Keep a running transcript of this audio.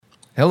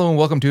Hello and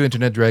welcome to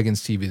Internet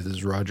Dragons TV. This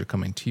is Roger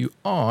coming to you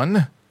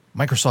on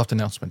Microsoft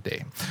Announcement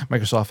Day.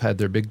 Microsoft had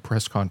their big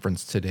press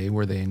conference today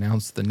where they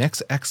announced the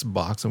next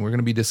Xbox, and we're going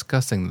to be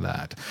discussing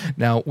that.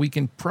 Now, we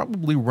can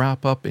probably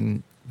wrap up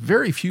in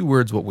very few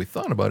words what we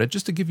thought about it,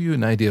 just to give you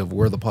an idea of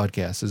where the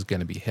podcast is going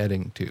to be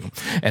heading to.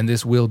 And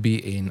this will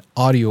be an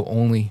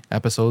audio-only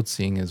episode,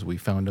 seeing as we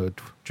found out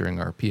during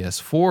our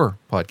PS4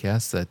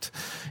 podcast that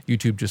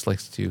YouTube just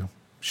likes to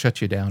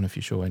shut you down if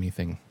you show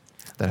anything.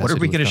 What are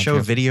we going to show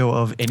video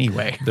of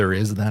anyway? There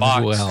is that box.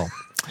 as well.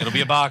 It'll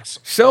be a box.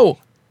 So,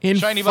 in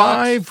Shiny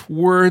 5 box.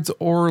 words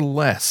or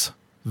less,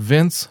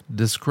 Vince,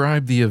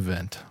 describe the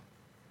event.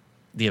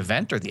 The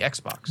event or the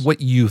Xbox?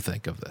 What you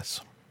think of this.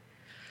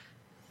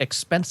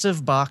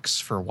 Expensive box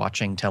for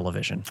watching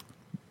television.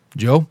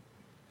 Joe?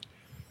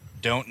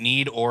 Don't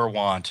need or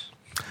want.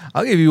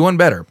 I'll give you one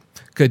better.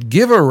 Could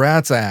give a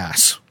rat's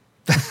ass.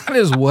 That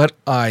is what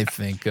I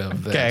think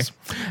of this.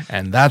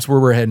 And that's where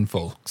we're heading,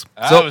 folks.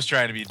 I was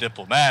trying to be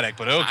diplomatic,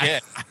 but okay.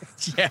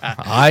 Yeah.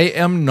 I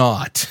am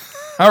not.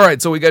 All right,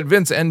 so we got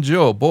Vince and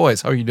Joe.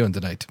 Boys, how are you doing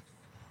tonight?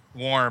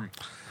 Warm.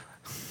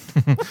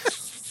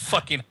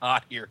 Fucking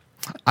hot here.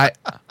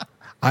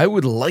 I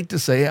would like to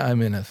say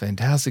I'm in a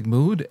fantastic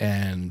mood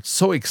and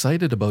so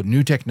excited about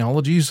new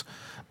technologies,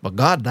 but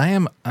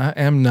goddamn, I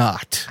am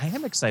not. I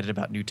am excited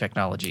about new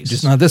technologies.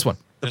 Just not this one.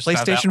 the Just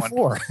not that PlayStation one.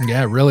 4.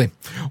 Yeah, really.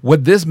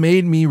 What this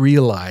made me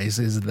realize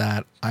is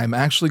that I'm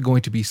actually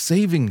going to be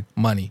saving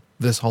money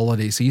this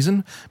holiday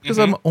season because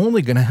I'm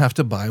only going to have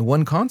to buy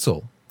one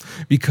console.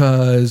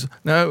 Because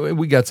now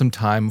we got some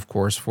time, of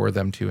course, for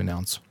them to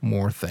announce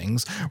more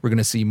things. We're going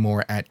to see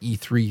more at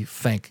E3,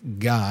 thank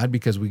God,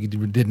 because we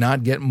did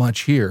not get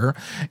much here.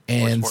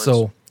 And sports.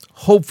 so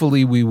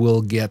hopefully we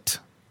will get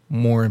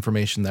more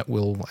information that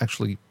will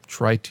actually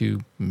try to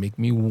make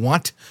me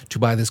want to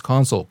buy this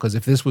console. Because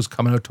if this was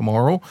coming out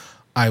tomorrow,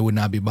 I would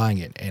not be buying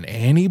it. And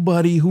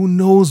anybody who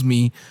knows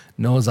me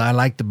knows I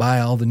like to buy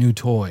all the new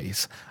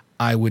toys.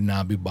 I would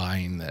not be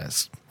buying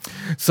this.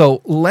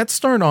 So let's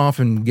start off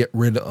and get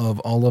rid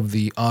of all of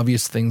the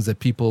obvious things that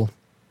people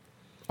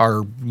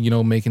are,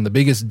 making the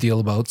biggest deal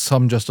about,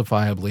 some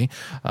justifiably.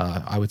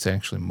 I would say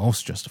actually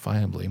most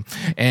justifiably.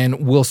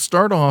 And we'll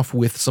start off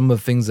with some of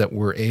the things that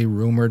were A,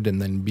 rumored,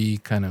 and then B,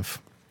 kind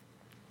of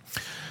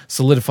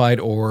solidified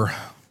or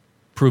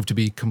proved to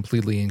be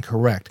completely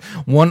incorrect.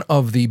 One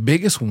of the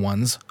biggest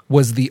ones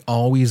was the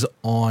always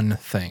on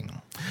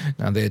thing.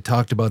 Now, they had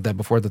talked about that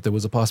before, that there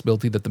was a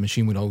possibility that the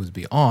machine would always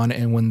be on.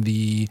 And when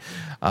the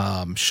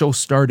show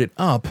started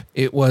up,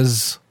 it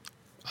was,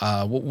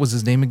 what was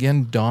his name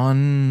again?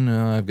 Don,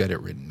 I've got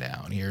it written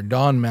down here.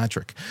 Don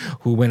Matrick,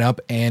 who went up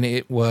and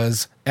it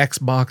was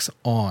Xbox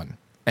on.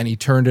 And he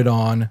turned it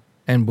on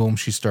and boom,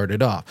 she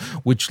started off.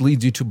 Which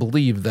leads you to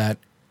believe that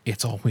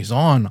it's always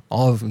on,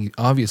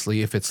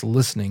 obviously, if it's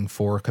listening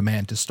for a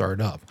command to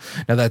start up.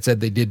 Now, that said,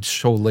 they did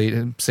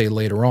say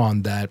later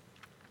on that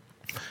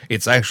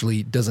it's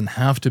actually doesn't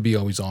have to be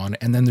always on,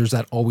 and then there's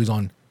that always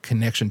on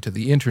connection to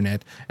the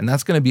internet, and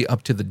that's going to be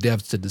up to the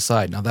devs to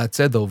decide. Now, that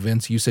said, though,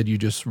 Vince, you said you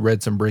just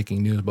read some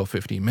breaking news about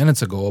 15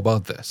 minutes ago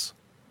about this.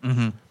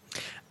 Mm-hmm.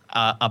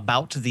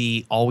 About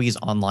the always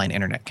online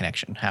internet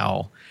connection.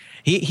 How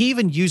he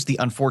even used the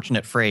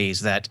unfortunate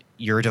phrase that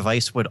your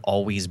device would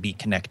always be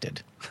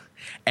connected.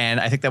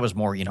 And I think that was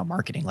more,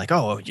 marketing, like,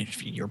 oh,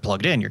 you're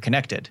plugged in, you're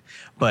connected.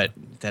 But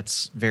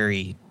that's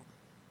very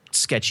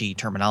sketchy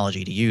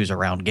terminology to use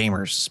around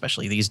gamers,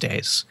 especially these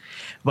days.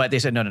 But they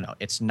said, no,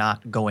 it's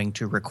not going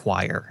to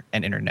require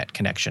an internet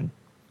connection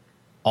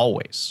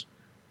always.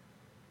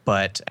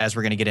 But as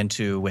we're going to get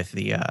into with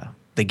the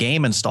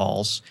game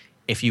installs,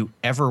 if you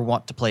ever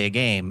want to play a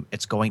game,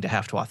 it's going to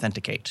have to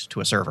authenticate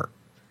to a server.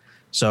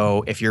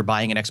 So if you're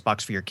buying an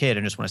Xbox for your kid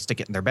and just want to stick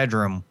it in their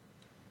bedroom,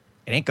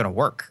 it ain't going to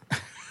work.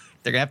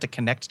 They're going to have to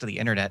connect to the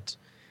internet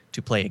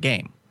to play a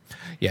game.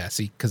 Yeah,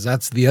 see, because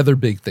that's the other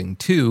big thing,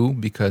 too,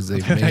 because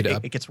they've made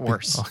up... It gets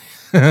worse.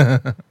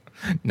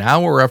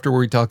 Now or after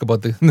we talk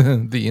about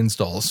the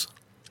installs?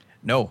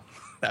 No.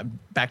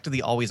 Back to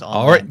the always on.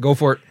 All right, go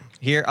for it.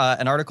 Here,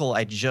 an article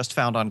I just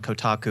found on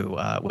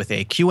Kotaku with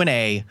a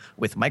Q&A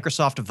with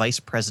Microsoft Vice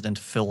President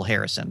Phil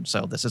Harrison.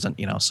 So this isn't,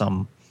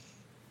 some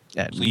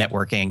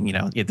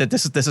networking,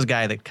 this is a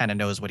guy that kind of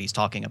knows what he's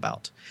talking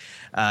about.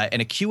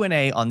 In a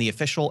Q&A on the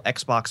official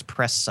Xbox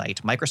press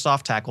site,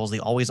 Microsoft tackles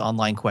the always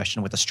online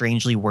question with a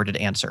strangely worded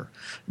answer.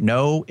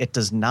 No, it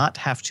does not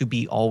have to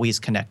be always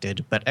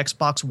connected, but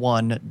Xbox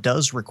One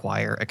does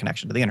require a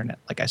connection to the internet,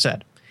 like I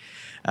said.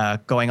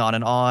 Going on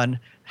and on,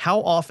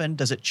 how often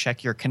does it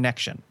check your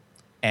connection?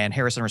 And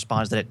Harrison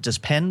responds that it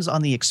depends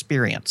on the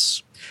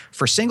experience.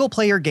 For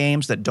single-player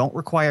games that don't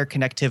require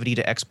connectivity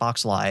to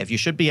Xbox Live, you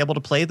should be able to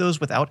play those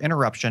without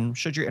interruption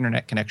should your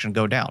internet connection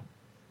go down.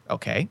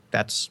 Okay,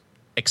 that's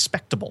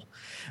expectable.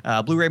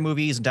 Blu-ray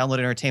movies and downloaded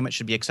entertainment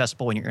should be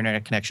accessible when your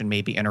internet connection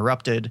may be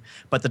interrupted,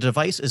 but the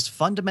device is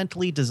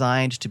fundamentally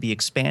designed to be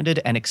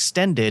expanded and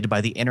extended by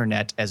the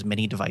internet as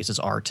many devices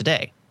are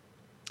today.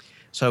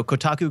 So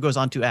Kotaku goes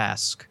on to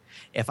ask,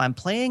 if I'm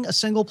playing a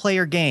single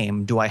player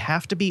game, do I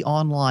have to be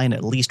online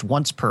at least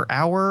once per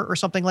hour or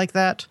something like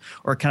that?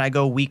 Or can I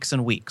go weeks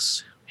and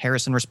weeks?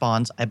 Harrison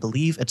responds, I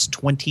believe it's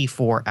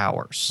 24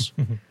 hours.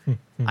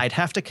 I'd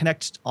have to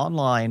connect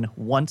online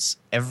once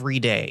every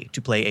day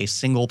to play a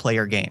single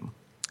player game.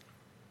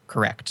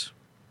 Correct.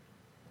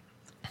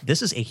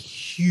 This is a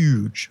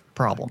huge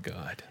problem.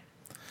 God.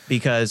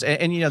 Because,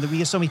 and you know, we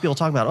have so many people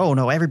talking about, oh,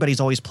 no, everybody's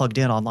always plugged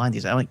in online.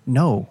 I'm like,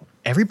 no,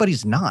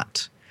 everybody's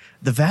not.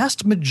 The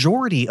vast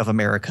majority of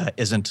America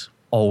isn't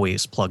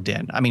always plugged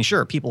in. I mean,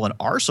 sure, people in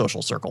our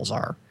social circles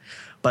are.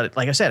 But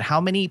like I said,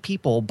 how many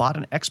people bought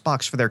an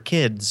Xbox for their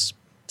kids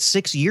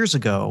 6 years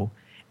ago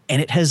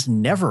and it has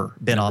never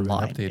been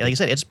online? Like I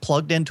said, it's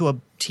plugged into a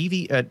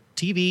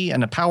TV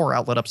and a power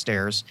outlet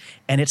upstairs,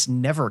 and it's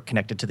never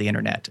connected to the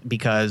internet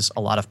because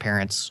a lot of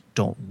parents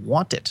don't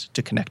want it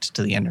to connect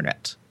to the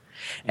internet.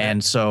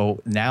 And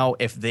so now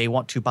if they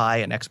want to buy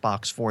an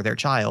Xbox for their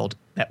child,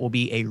 that will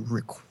be a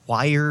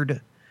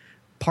required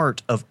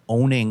part of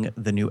owning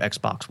the new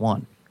Xbox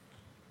One.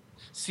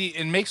 See,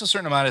 it makes a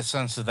certain amount of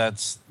sense that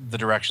that's the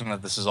direction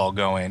that this is all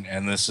going.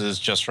 And this is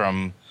just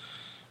from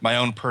my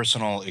own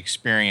personal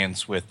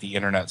experience with the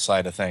internet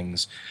side of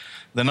things.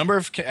 The number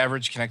of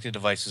average connected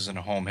devices in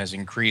a home has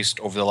increased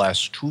over the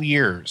last 2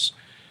 years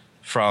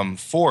from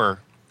 4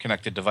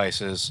 connected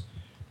devices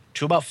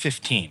to about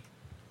 15.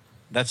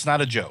 That's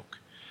not a joke.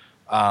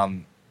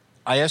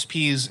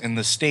 ISPs in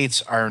the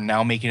States are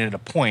now making it a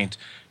point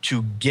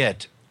to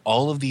get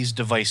all of these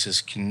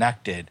devices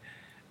connected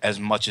as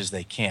much as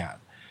they can.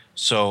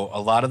 So a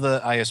lot of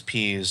the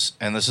ISPs,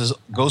 and this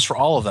goes for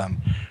all of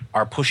them,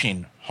 are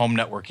pushing home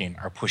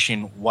networking, are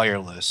pushing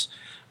wireless,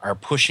 are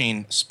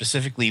pushing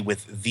specifically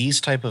with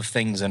these type of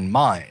things in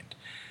mind.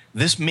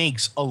 This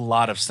makes a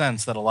lot of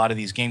sense that a lot of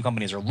these game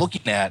companies are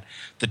looking at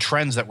the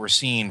trends that we're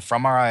seeing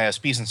from our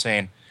ISPs and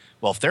saying,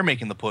 well, if they're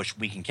making the push,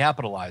 we can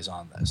capitalize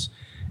on this.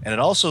 And it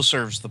also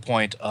serves the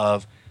point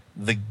of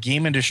the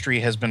game industry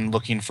has been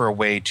looking for a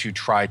way to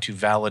try to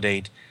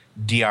validate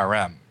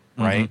DRM,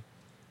 right? Mm-hmm.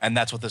 And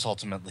that's what this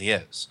ultimately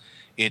is.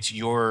 It's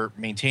you're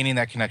maintaining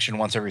that connection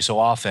once every so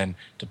often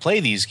to play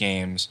these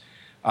games.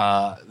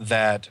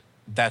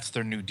 That's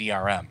their new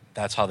DRM.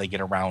 That's how they get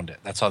around it.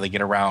 That's how they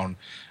get around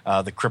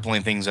the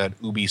crippling things that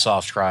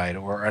Ubisoft tried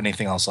or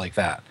anything else like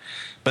that.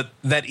 But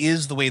that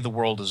is the way the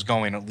world is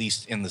going, at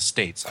least in the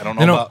States. I don't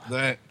know about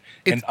that.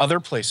 In other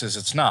places,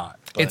 it's not.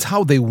 But. It's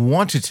how they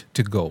want it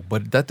to go,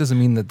 but that doesn't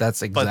mean that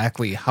that's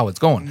exactly how it's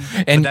going.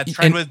 And that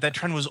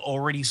trend was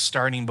already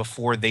starting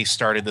before they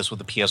started this with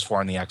the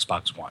PS4 and the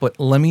Xbox One. But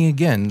let me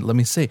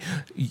say,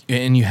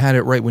 and you had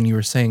it right when you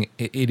were saying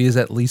it is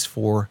at least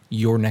for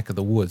your neck of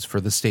the woods, for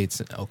the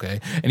States,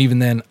 okay? And even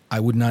then, I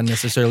would not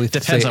necessarily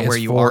depends on where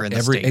you are in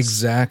the States.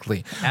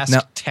 Exactly. Ask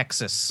now,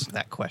 Texas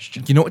that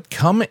question. You know what?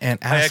 Come and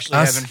ask us I actually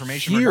have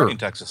information here, regarding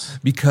Texas.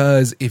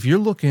 Because if you're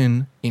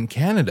looking in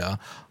Canada,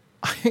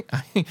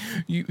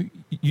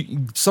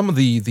 some of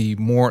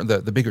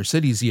the bigger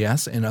cities,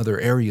 yes, and other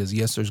areas,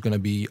 yes, there's going to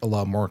be a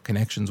lot more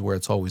connections where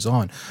it's always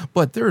on.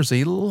 But there's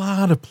a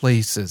lot of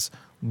places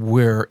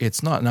where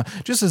it's not. Now,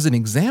 just as an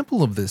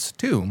example of this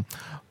too,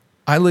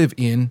 I live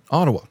in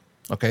Ottawa.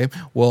 Okay,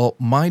 well,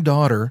 my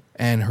daughter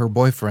and her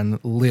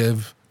boyfriend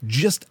live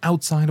just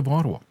outside of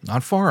Ottawa,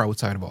 not far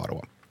outside of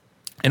Ottawa.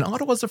 And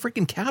Ottawa's the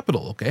freaking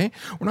capital, okay?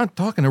 We're not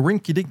talking a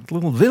rinky-dink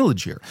little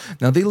village here.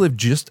 Now, they live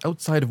just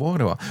outside of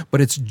Ottawa,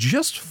 but it's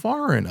just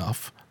far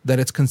enough that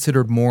it's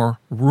considered more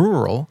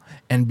rural.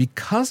 And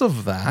because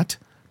of that,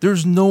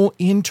 there's no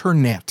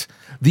internet.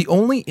 The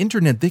only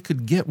internet they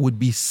could get would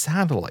be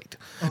satellite.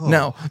 Oh.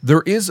 Now,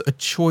 there is a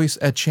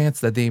chance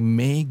that they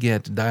may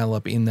get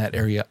dial-up in that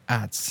area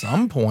at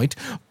some point,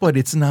 but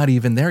it's not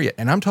even there yet.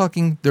 And I'm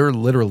talking, they're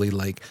literally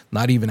like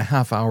not even a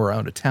half hour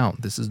out of town.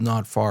 This is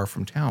not far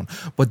from town.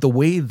 But the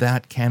way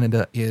that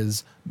Canada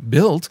is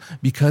built,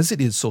 because it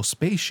is so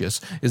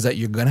spacious, is that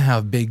you're going to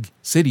have big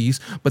cities,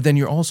 but then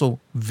you're also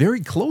very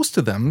close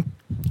to them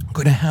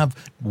going to have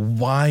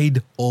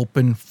wide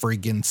open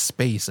friggin'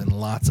 space and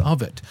lots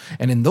of it.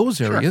 And in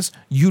those areas,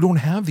 you don't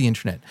have the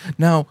internet.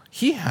 Now,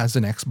 he has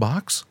an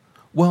Xbox.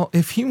 Well,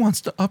 if he wants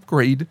to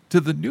upgrade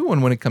to the new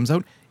one when it comes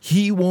out,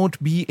 he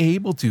won't be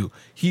able to.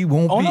 He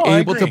won't be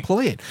able to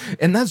play it.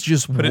 And that's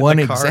just one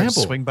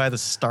example. Swing by the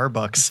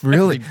Starbucks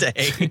really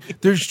every day.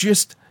 There's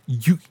just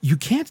you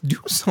can't do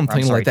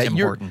something like that.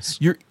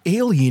 You're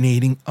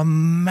alienating a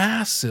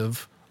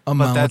massive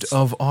amount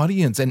of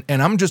audience, and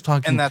I'm just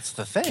talking. And that's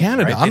the thing,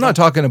 Canada. Right? I'm not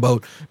talking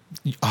about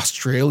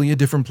Australia,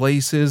 different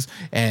places,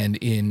 and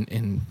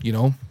in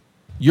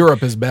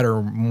Europe is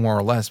better, more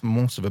or less,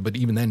 most of it, but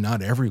even then,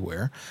 not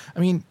everywhere. I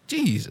mean,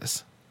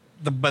 Jesus.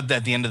 But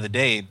at the end of the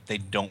day, they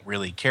don't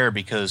really care,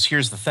 because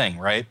here's the thing,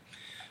 right?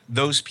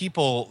 Those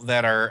people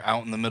that are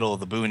out in the middle of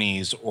the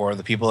boonies, or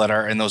the people that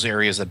are in those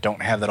areas that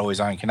don't have that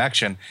always-on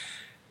connection,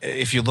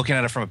 if you're looking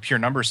at it from a pure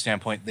numbers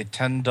standpoint, they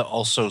tend to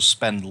also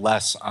spend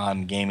less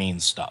on gaming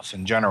stuff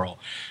in general.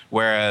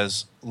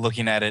 Whereas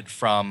looking at it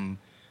from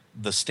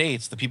the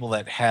States, the people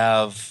that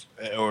have,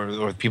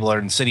 or people that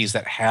are in cities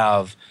that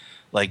have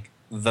like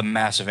the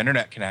massive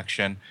internet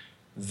connection,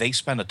 they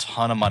spend a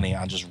ton of money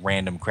on just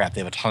random crap.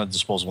 They have a ton of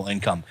disposable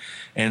income.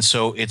 And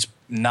so it's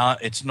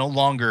no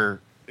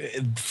longer,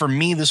 for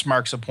me, this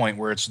marks a point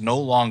where it's no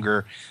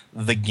longer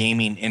the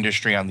gaming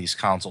industry on these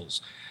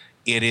consoles.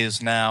 It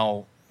is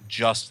now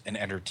just an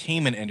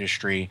entertainment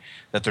industry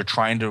that they're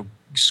trying to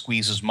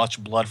squeeze as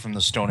much blood from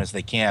the stone as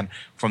they can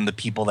from the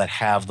people that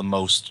have the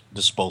most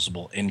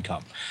disposable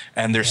income.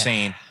 And they're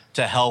saying,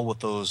 to hell with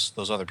those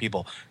other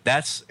people.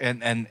 That's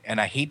and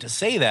I hate to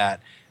say that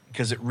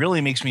because it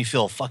really makes me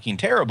feel fucking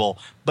terrible,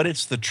 but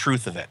it's the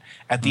truth of it.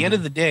 At the end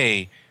of the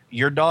day,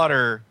 your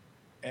daughter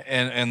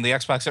and the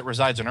Xbox that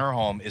resides in her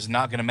home is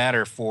not going to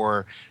matter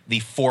for the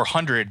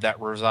 400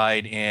 that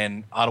reside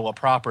in Ottawa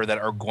proper that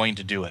are going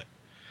to do it.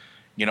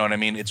 You know what I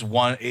mean? It's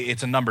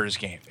a numbers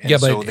game.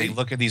 And so they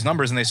look at these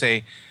numbers and they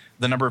say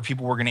the number of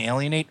people we're going to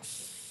alienate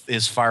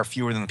is far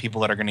fewer than the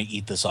people that are going to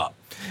eat this up.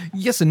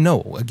 Yes and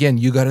no. Again,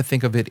 you got to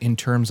think of it in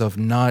terms of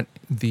not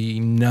the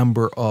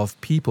number of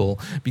people,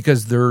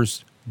 because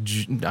there's,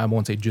 I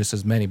won't say just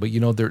as many, but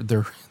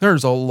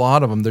there's a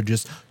lot of them. They're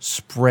just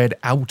spread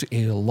out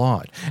a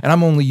lot. And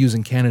I'm only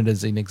using Canada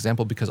as an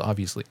example because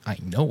obviously I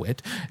know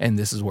it, and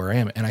this is where I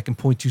am. And I can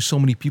point to so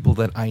many people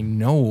that I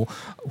know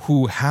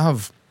who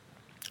have,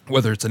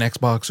 whether it's an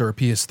Xbox or a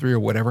PS3 or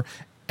whatever,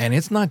 and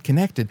it's not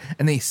connected,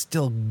 and they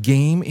still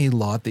game a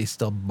lot. They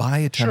still buy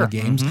a ton of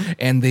games,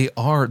 and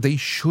they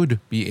should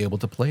be able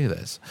to play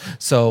this.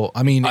 So,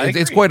 I mean,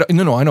 it's quite, I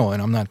know,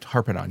 and I'm not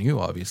harping on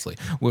you, obviously.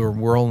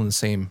 We're all in the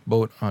same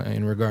boat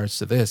in regards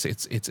to this.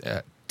 It's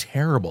a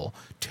terrible,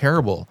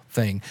 terrible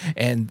thing.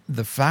 And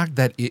the fact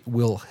that it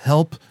will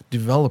help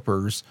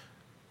developers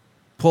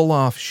pull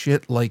off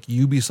shit like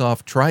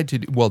Ubisoft tried to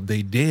do. Well,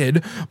 they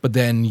did, but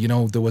then,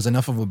 there was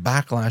enough of a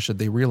backlash that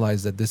they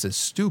realized that this is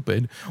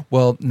stupid.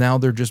 Well, now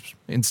they're just,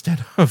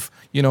 instead of,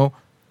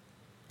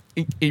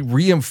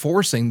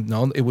 reinforcing,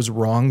 no, it was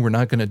wrong, we're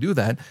not going to do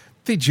that,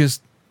 they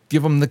just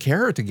give them the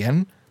carrot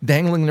again,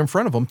 dangling in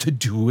front of them to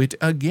do it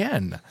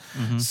again.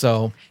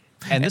 So...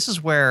 And this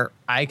is where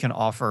I can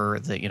offer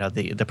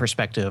the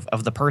perspective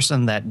of the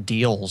person that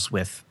deals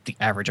with the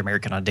average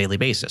American on a daily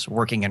basis,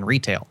 working in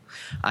retail.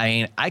 I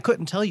mean, I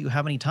couldn't tell you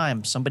how many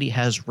times somebody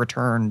has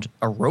returned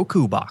a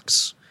Roku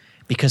box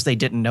because they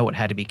didn't know it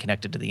had to be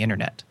connected to the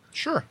internet.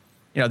 Sure.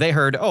 They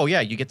heard, oh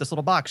yeah, you get this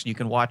little box, you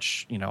can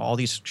watch, all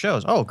these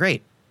shows. Oh,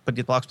 great. Put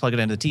the box, plug it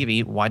into the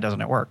TV. Why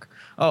doesn't it work?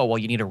 Oh, well,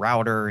 you need a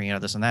router,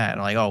 this and that.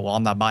 And like, oh, well,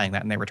 I'm not buying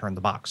that. And they returned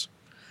the box.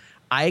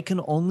 I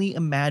can only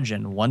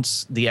imagine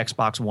once the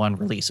Xbox One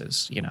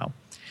releases,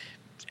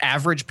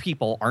 average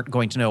people aren't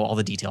going to know all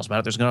the details about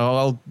it. There's going to,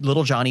 oh,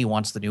 little Johnny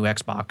wants the new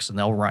Xbox, and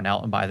they'll run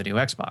out and buy the new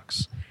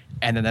Xbox.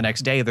 And then the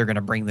next day, they're going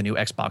to bring the new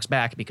Xbox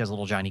back because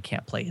little Johnny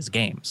can't play his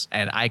games.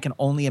 And I can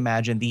only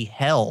imagine the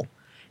hell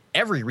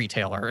every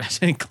retailer,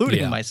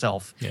 including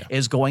myself,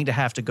 is going to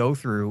have to go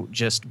through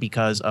just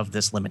because of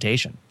this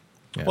limitation.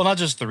 Yeah. Well, not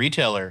just the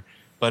retailer,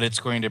 but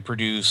it's going to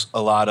produce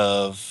a lot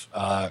of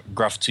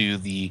gruff to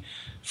the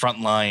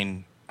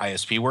frontline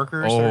ISP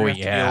workers that have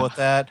to deal with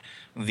that.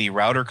 The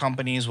router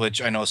companies,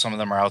 which I know some of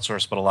them are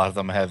outsourced, but a lot of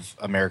them have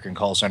American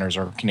call centers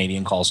or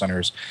Canadian call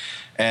centers.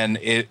 And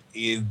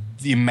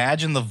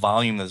imagine the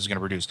volume that this is going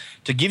to produce.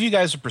 To give you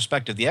guys a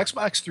perspective, the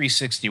Xbox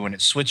 360, when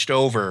it switched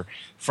over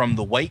from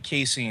the white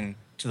casing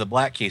to the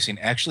black casing,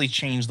 actually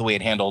changed the way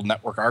it handled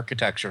network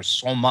architecture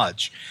so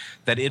much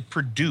that it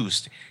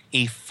produced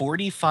a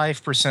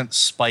 45%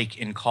 spike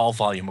in call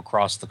volume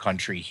across the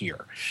country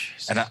here.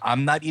 And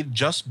I'm not even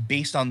just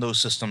based on those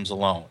systems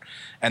alone.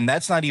 And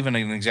that's not even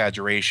an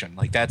exaggeration.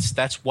 Like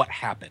that's what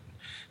happened.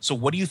 So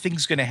what do you think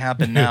is going to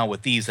happen now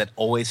with these that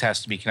always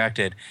has to be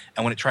connected,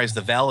 and when it tries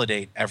to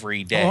validate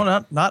every day? Oh,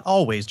 not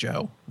always,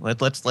 Joe.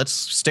 Let's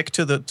stick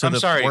to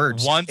the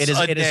words. Once it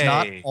is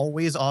not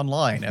always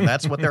online, and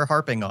that's what they're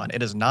harping on.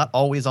 It is not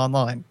always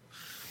online.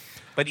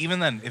 But even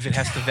then, if it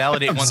has to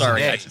validate once a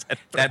day,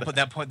 that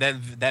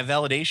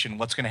validation,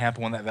 what's going to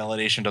happen when that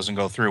validation doesn't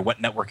go through?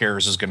 What network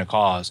errors is going to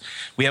cause?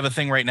 We have a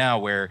thing right now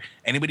where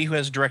anybody who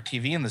has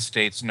DirecTV in the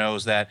States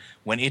knows that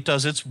when it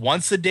does its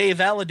once a day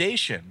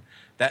validation,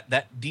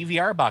 that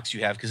DVR box you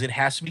have, because it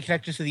has to be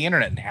connected to the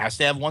internet and has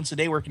to have once a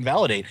day where it can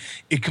validate,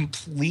 it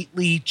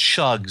completely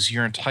chugs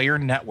your entire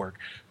network,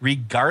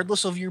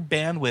 regardless of your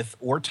bandwidth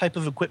or type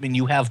of equipment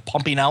you have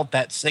pumping out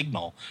that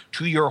signal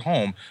to your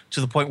home, to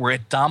the point where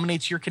it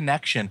dominates your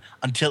connection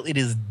until it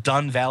is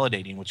done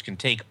validating, which can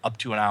take up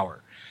to an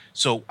hour.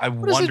 So I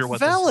wonder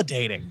what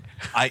validating.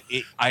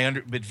 It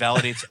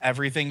validates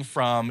everything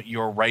from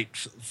your right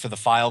for the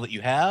file that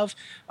you have,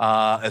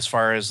 as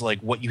far as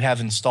like what you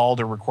have installed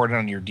or recorded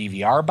on your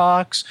DVR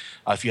box.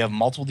 If you have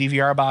multiple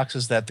DVR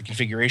boxes, that the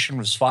configuration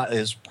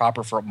is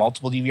proper for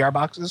multiple DVR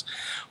boxes.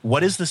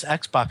 What is this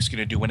Xbox going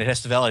to do when it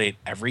has to validate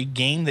every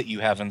game that you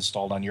have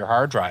installed on your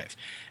hard drive?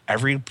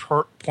 Every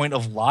point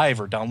of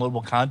live or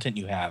downloadable content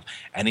you have,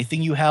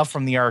 anything you have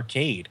from the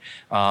arcade,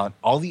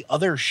 all the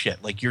other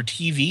shit, like your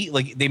TV.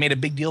 Like they made a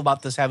big deal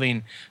about this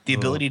having the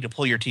ability to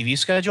pull your TV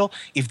schedule.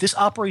 If this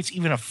operates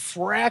even a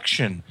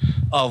fraction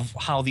of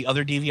how the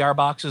other DVR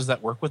boxes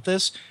that work with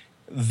this,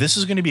 this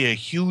is going to be a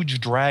huge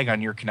drag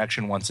on your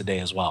connection once a day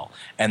as well.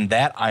 And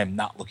that I'm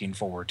not looking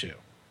forward to.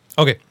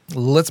 Okay,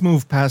 let's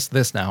move past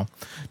this now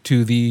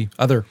to the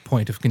other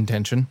point of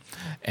contention,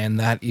 and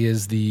that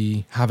is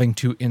the having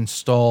to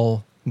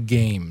install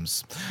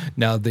games.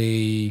 Now,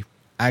 they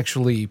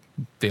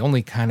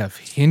only kind of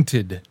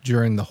hinted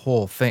during the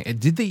whole thing.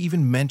 Did they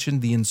even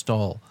mention the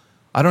install?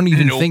 I don't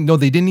even think. No,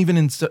 they didn't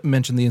even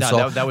mention the install.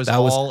 No, that was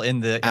all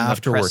in the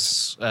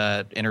afterwards.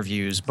 Press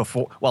interviews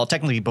before. Well,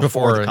 technically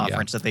before the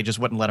conference, that they just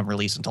wouldn't let them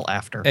release until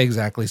after.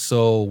 Exactly.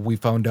 So we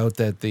found out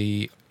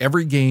that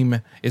every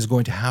game is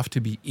going to have to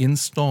be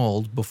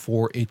installed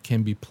before it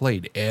can be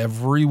played.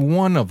 Every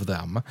one of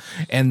them,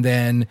 and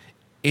then.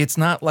 It's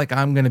not like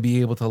I'm going to be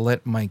able to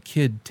let my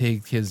kid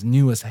take his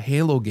newest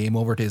Halo game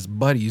over to his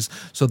buddies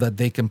so that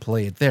they can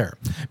play it there.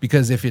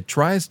 Because if it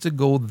tries to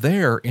go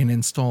there and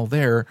install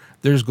there,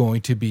 there's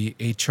going to be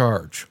a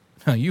charge.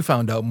 Now, you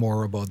found out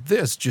more about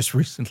this just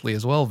recently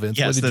as well, Vince.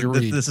 Yes, what did you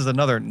read? This is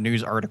another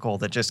news article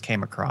that just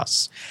came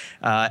across.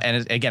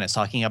 Again, it's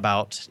talking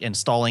about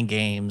installing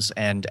games.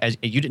 And as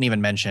you didn't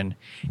even mention,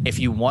 if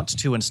you want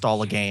to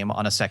install a game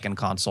on a second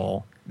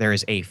console, there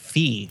is a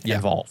fee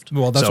involved.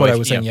 Well, that's what I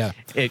was saying,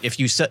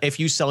 If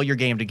you sell your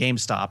game to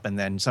GameStop and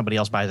then somebody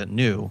else buys it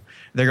new,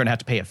 they're going to have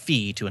to pay a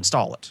fee to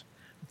install it.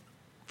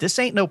 This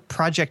ain't no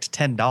Project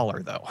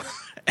 $10, though.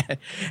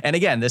 And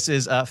again, this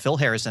is Phil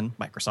Harrison,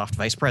 Microsoft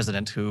Vice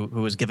President,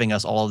 who is giving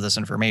us all of this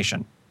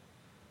information.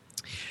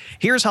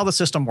 Here's how the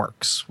system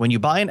works. When you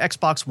buy an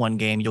Xbox One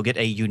game, you'll get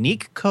a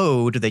unique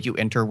code that you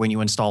enter when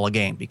you install a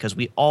game, because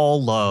we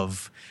all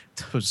love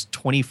those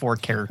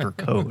 24-character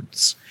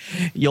codes.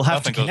 You'll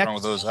have Nothing to connect. goes wrong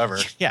with those ever.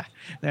 Yeah,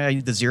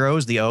 the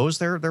zeros, the O's,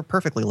 they're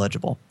perfectly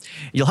legible.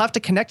 You'll have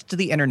to connect to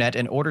the internet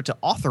in order to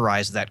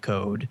authorize that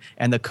code,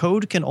 and the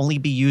code can only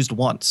be used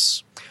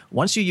once.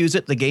 Once you use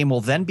it, the game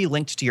will then be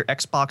linked to your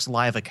Xbox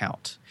Live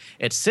account.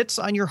 It sits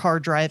on your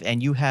hard drive,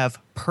 and you have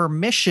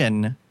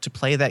permission to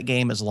play that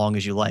game as long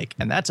as you like.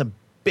 And that's a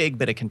big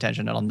bit of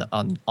contention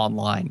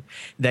online,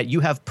 that you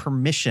have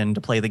permission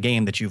to play the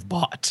game that you've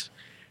bought.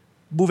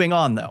 Moving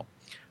on, though.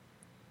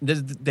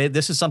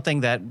 This is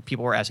something that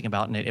people were asking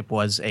about, and it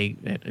was a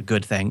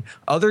good thing.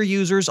 Other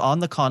users on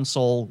the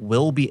console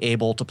will be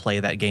able to play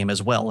that game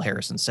as well,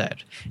 Harrison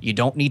said. You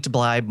don't need to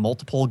buy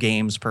multiple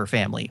games per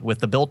family. With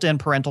the built-in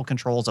parental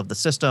controls of the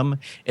system,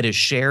 it is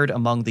shared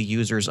among the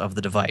users of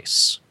the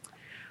device.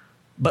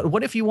 But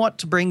what if you want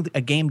to bring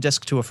a game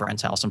disc to a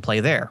friend's house and play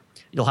there?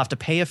 You'll have to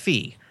pay a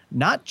fee.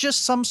 Not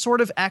just some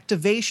sort of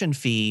activation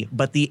fee,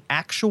 but the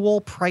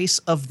actual price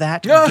of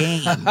that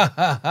game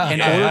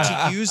in order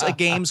to use a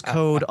game's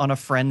code on a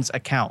friend's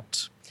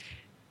account.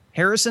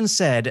 Harrison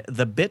said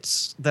the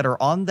bits that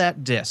are on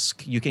that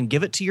disc, you can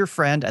give it to your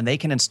friend and they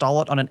can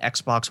install it on an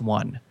Xbox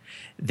One.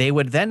 They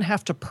would then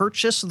have to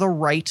purchase the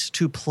right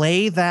to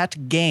play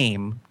that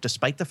game,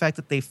 despite the fact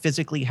that they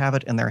physically have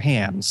it in their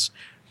hands,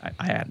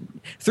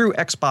 through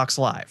Xbox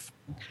Live.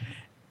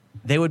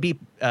 They would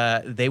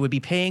be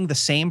paying the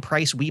same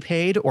price we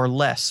paid or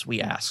less,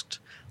 we asked.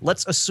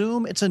 Let's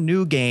assume it's a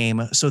new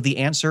game, so the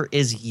answer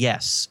is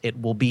yes.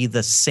 It will be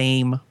the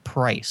same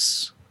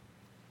price.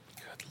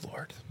 Good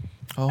Lord.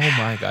 Oh,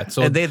 my God.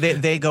 So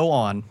they go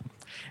on.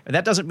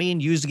 That doesn't mean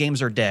used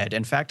games are dead.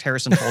 In fact,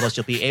 Harrison told us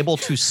you'll be able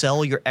to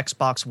sell your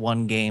Xbox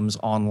One games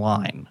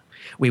online.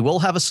 We will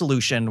have a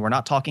solution. We're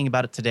not talking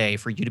about it today,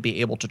 for you to be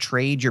able to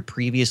trade your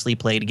previously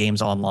played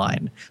games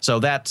online. So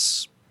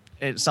that's...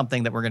 it's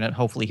something that we're going to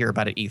hopefully hear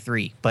about at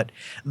E3. But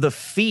the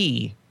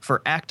fee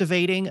for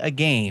activating a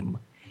game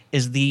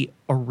is the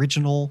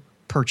original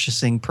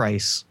purchasing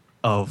price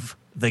of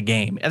the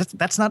game.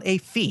 That's not a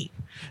fee.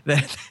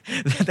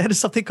 That is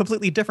something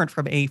completely different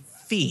from a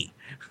fee.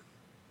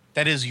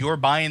 That is, you're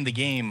buying the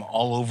game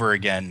all over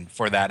again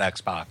for that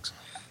Xbox.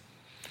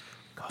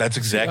 That's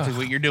exactly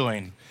what you're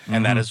doing.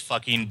 And that is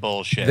fucking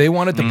bullshit. They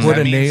wanted to put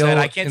a nail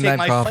I can't in take that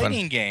my coffin.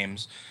 fighting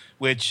games,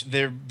 which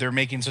they're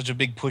making such a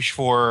big push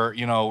for,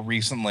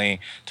 recently,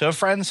 to a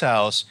friend's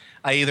house.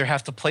 I either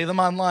have to play them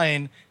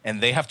online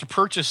and they have to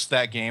purchase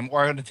that game,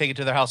 or I'm going to take it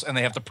to their house and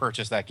they have to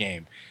purchase that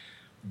game.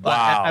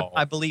 Wow.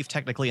 I believe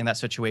technically in that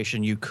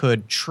situation you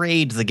could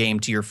trade the game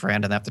to your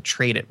friend and have to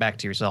trade it back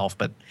to yourself,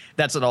 but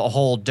that's at a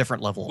whole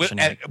different level of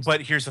shenanigans.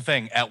 But here's the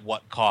thing: at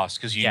what cost?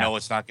 Because you know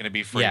it's not going to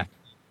be free. Yeah.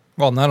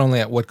 Well, not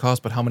only at what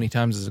cost, but how many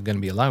times is it going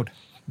to be allowed?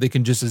 They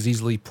can just as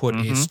easily put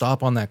a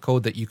stop on that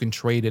code that you can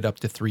trade it up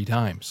to 3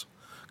 times.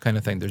 Kind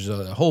of thing. There's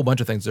a whole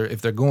bunch of things there.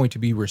 If they're going to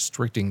be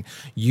restricting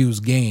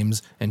used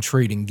games and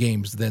trading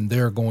games, then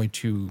they're going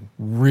to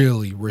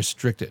really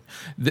restrict it.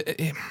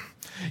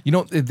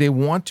 They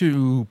want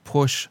to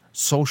push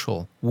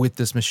social with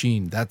this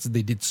machine.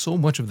 They did so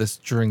much of this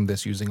during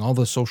this, using all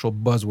the social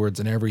buzzwords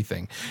and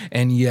everything.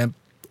 And yet,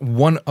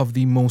 one of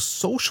the most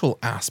social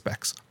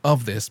aspects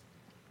of this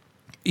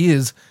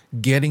is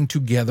getting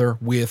together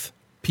with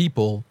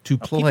people to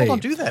play. People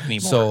don't do that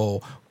anymore.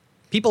 So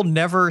people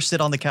never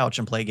sit on the couch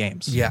and play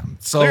games. yeah.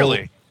 So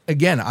Clearly.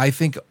 again, I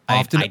think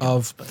often I don't,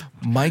 of but-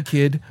 my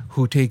kid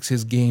who takes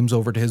his games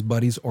over to his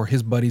buddies, or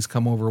his buddies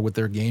come over with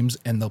their games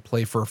and they'll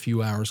play for a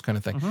few hours kind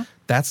of thing. Mm-hmm.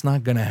 That's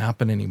not going to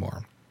happen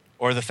anymore.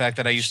 Or the fact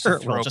that I used Sure,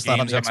 to throw well, just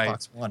not on games the at my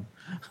Xbox One.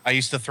 I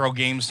used to throw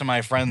games to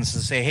my friends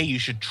and say, "Hey, you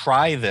should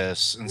try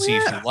this and see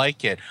if you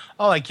like it."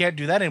 Oh, I can't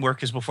do that anymore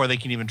because before they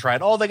can even try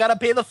it, they got to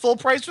pay the full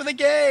price for the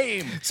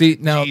game. See,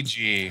 now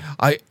GG.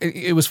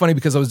 it was funny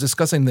because I was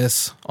discussing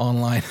this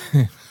online,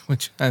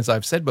 which, as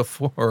I've said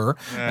before,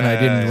 and I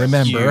didn't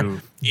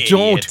remember, you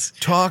don't idiot.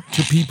 talk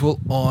to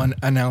people on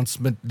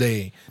announcement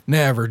day.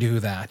 Never do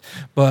that.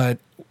 But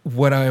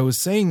what I was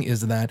saying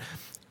is that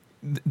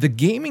the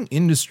gaming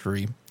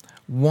industry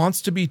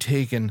wants to be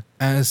taken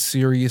as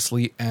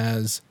seriously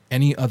as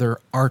any other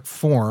art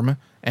form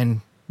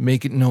and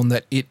make it known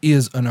that it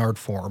is an art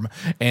form,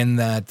 and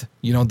that,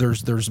 you know,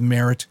 there's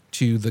merit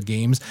to the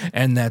games,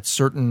 and that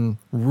certain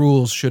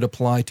rules should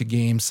apply to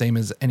games same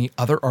as any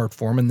other art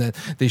form, and that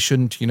they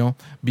shouldn't, you know,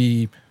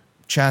 be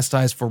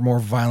chastised for more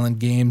violent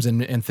games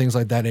and things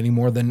like that any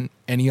more than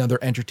any other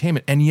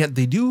entertainment. And yet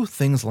they do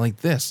things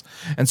like this.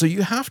 And so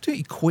you have to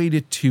equate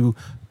it to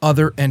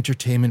other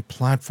entertainment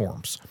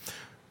platforms.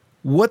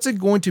 What's it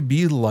going to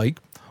be like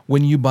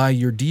when you buy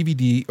your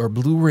DVD or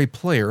Blu-ray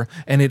player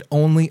and it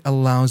only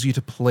allows you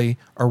to play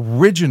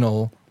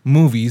original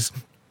movies,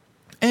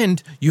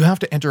 and you have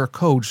to enter a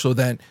code so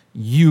that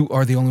you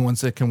are the only ones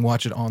that can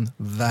watch it on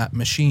that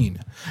machine?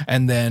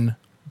 And then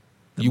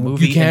you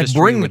movie can't industry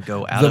bring would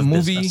go out the of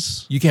movie.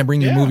 business. You can't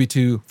bring your Yeah. movie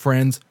to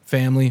friends,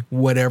 family,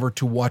 whatever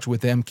to watch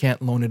with them.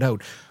 Can't loan it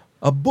out.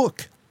 A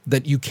book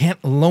that you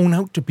can't loan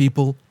out to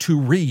people to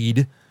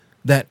read,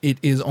 that it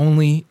is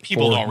only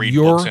People for don't read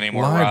your books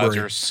anymore, library.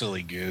 Roger.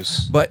 Silly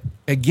goose. But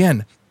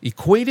again,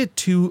 equate it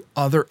to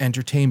other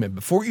entertainment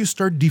before you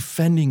start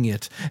defending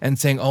it and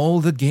saying,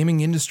 oh, the gaming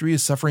industry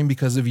is suffering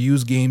because of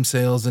used game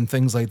sales and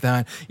things like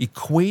that.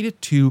 Equate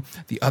it to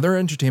the other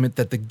entertainment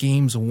that the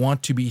games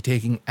want to be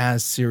taken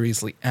as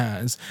seriously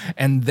as,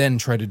 and then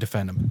try to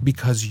defend them,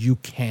 because you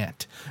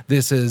can't.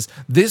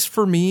 This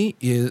for me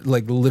is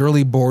like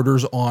literally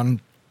borders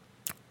on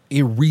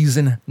a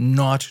reason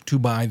not to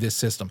buy this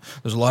system.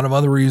 There's a lot of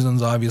other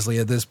reasons, obviously,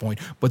 at this point,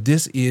 but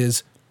this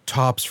is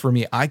tops for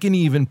me. I can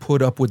even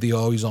put up with the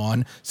always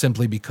on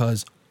simply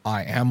because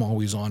I am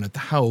always on at the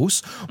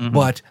house,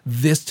 but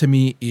this to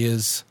me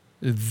is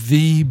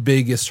the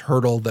biggest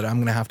hurdle that I'm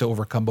going to have to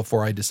overcome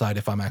before I decide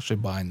if I'm actually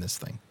buying this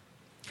thing.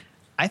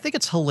 I think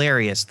it's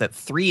hilarious that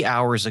 3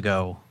 hours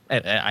ago,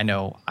 I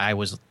know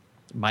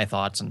my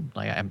thoughts, and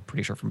I'm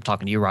pretty sure from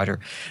talking to you, Roger,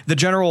 the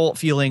general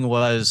feeling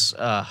was,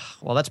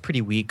 well, that's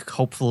pretty weak.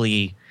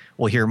 Hopefully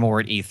we'll hear more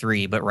at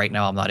E3, but right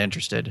now I'm not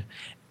interested.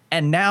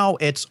 And now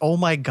it's, oh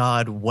my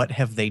God, what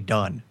have they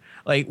done?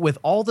 Like, with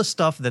all the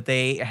stuff that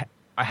they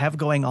have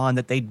going on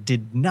that they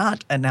did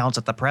not announce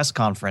at the press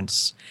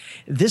conference,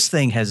 this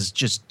thing has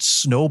just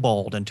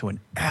snowballed into an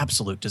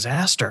absolute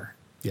disaster.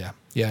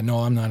 Yeah, no,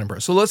 I'm not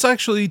impressed. So let's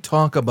actually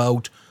talk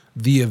about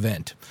the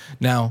event.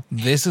 Now,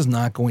 this is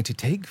not going to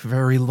take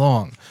very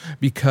long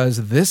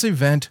because this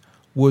event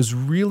was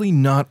really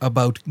not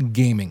about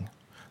gaming.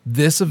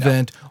 This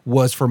event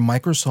was for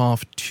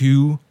Microsoft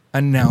to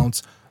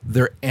announce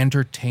their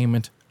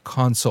entertainment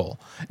console,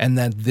 and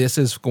that this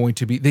is going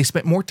to be, they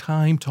spent more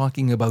time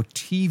talking about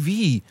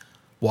TV,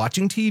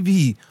 watching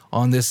TV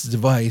on this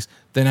device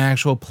than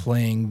actual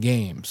playing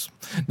games.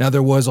 Now,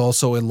 there was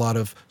also a lot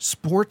of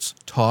sports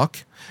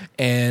talk,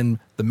 and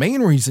the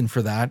main reason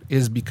for that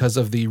is because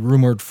of the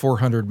rumored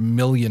 $400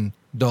 million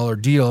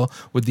deal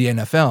with the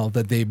NFL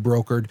that they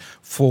brokered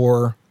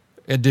for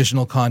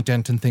additional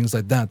content and things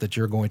like that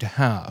you're going to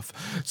have.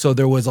 So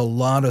there was a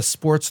lot of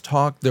sports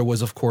talk. There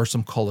was, of course,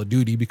 some Call of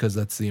Duty, because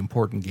that's the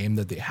important game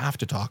that they have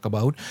to talk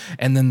about.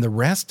 And then the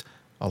rest,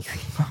 a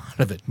lot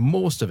of it,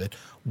 most of it,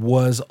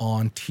 was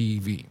on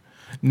TV.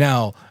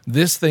 Now,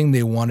 this thing,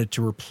 they wanted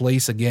to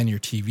replace, again, your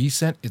TV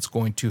set. It's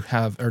going to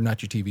have, or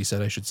not your TV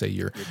set, I should say,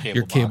 your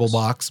cable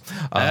box.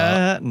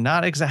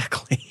 Not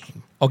exactly.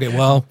 Okay,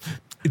 well,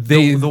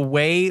 The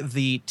way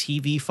the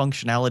TV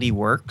functionality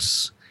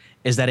works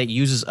is that it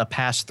uses a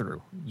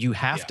pass-through. You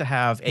have to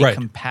have a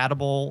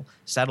compatible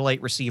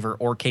satellite receiver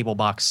or cable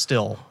box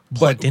still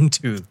plugged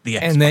into the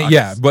Xbox. And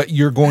then, but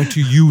you're going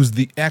to use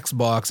the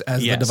Xbox as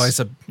the Yes. device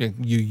that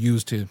you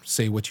use to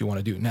say what you want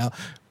to do. Now,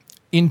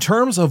 in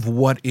terms of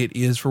what it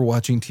is for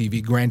watching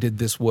TV, granted,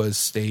 this was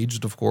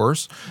staged, of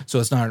course, so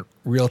it's not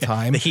real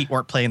time. The Heat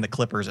weren't playing the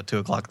Clippers at 2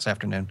 o'clock this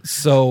afternoon.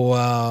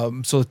 So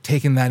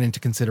taking that into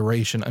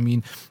consideration, I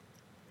mean,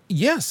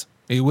 yes,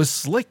 it was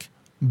slick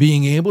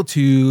being able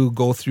to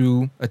go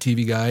through a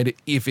TV guide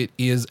if it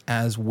is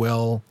as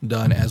well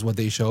done as what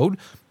they showed.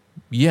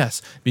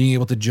 Yes. Being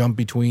able to jump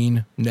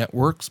between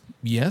networks.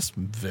 Yes.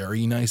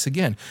 Very nice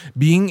again.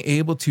 Being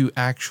able to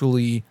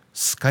actually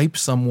Skype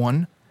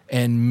someone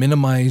and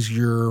minimize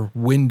your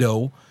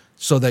window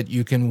so that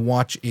you can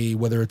watch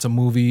whether it's a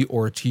movie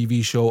or a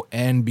TV show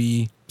and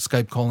be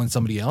Skype calling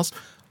somebody else.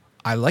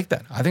 I like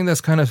that. I think that's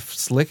kind of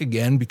slick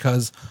again,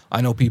 because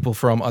I know people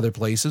from other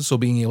places, so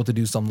being able to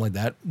do something like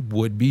that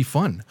would be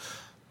fun.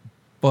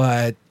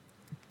 But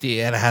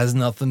it has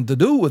nothing to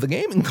do with a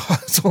gaming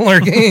console or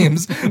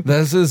games.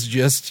 This is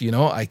just,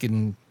 I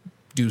can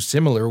do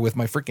similar with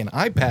my freaking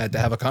iPad to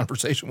have a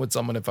conversation with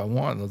someone if I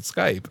want on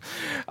Skype.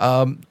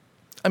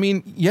 I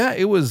mean, yeah,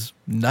 it was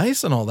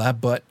nice and all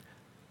that, but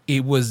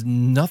it was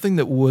nothing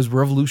that was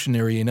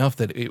revolutionary enough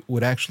that it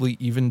would actually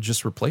even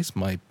just replace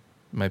my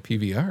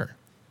PVR.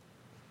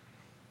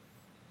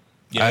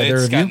 Yeah,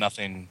 it's got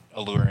nothing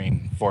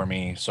alluring for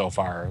me so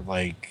far,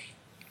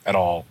 at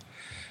all.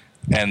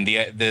 And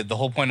the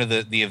whole point of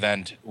the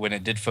event, when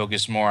it did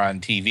focus more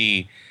on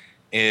TV,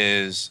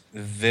 is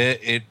that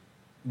it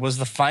was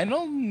the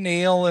final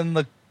nail in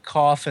the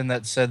coffin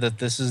that said that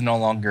this is no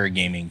longer a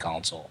gaming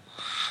console.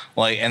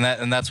 And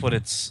that's what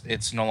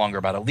it's no longer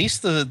about. At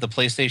least the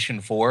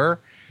PlayStation 4,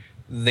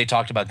 they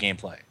talked about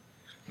gameplay.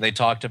 They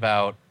talked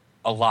about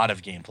a lot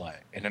of gameplay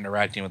and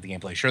interacting with the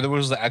gameplay. Sure, there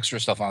was the extra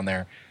stuff on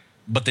there,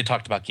 but they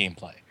talked about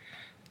gameplay.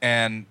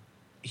 And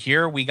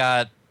here we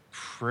got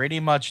pretty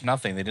much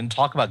nothing. They didn't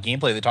talk about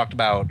gameplay. They talked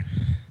about,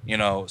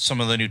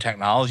 some of the new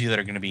technology that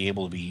are going to be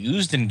able to be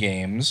used in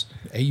games.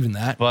 Even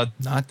that, but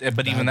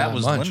even that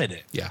was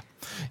limited.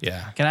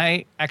 Yeah. Can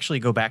I actually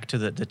go back to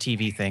the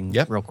TV thing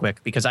real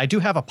quick? Because I do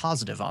have a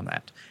positive on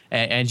that.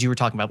 And you were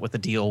talking about with the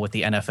deal with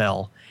the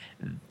NFL.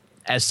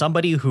 As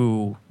somebody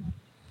who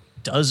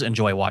does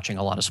enjoy watching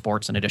a lot of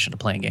sports in addition to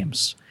playing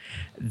games,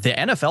 the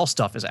NFL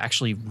stuff is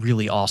actually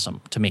really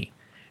awesome to me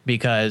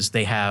because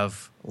they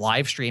have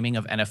live streaming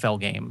of NFL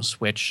games,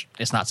 which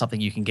is not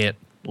something you can get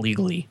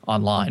legally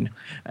online.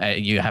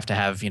 You have to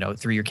have,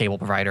 through your cable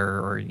provider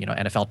or,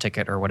 NFL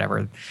ticket or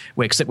whatever,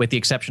 with the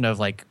exception of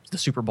like the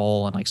Super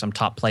Bowl and like some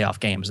top playoff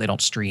games, they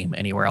don't stream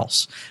anywhere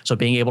else. So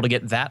being able to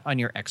get that on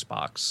your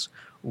Xbox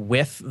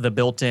with the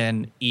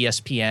built-in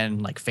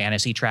ESPN like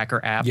fantasy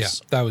tracker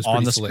apps that was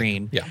on the slick.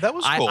 screen. Yeah, that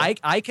was cool.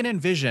 I can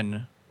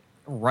envision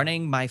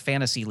running my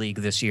fantasy league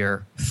this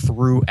year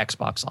through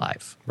Xbox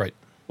Live. Right.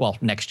 Well,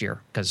 next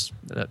year, because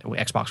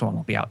Xbox One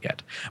won't be out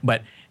yet.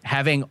 But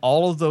having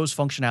all of those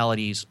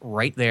functionalities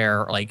right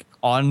there, like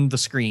on the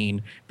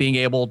screen, being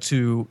able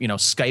to,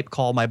 Skype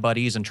call my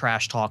buddies and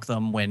trash talk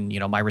them when,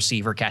 my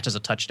receiver catches a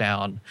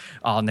touchdown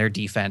on their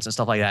defense and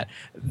stuff like that.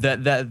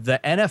 The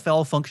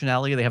NFL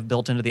functionality they have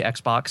built into the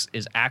Xbox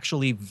is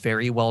actually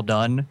very well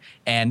done.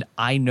 And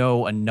I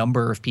know a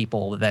number of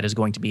people that is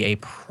going to be a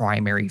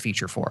primary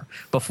feature for.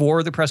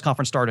 Before the press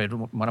conference started,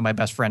 one of my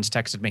best friends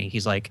texted me.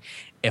 He's like,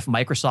 if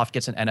Microsoft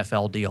gets an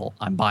NFL deal,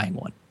 I'm buying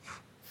one.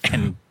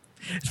 And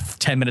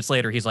 10 minutes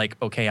later, he's like,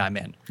 okay, I'm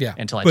in. Yeah.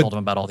 Until I told him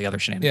about all the other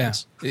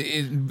shenanigans.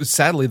 Yeah.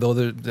 Sadly, though,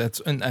 that's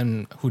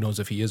and who knows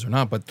if he is or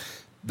not, but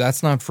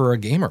that's not for a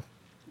gamer.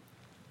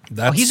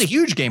 He's a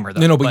huge gamer,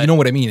 though. No, but you know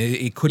what I mean.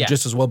 It could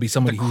just as well be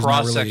somebody who's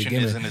not really a cross-section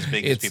gamer. isn't as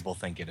big as people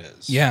think it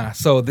is. Yeah,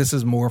 so this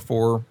is more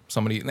for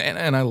somebody,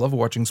 and I love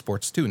watching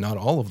sports too. Not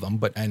all of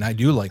them, and I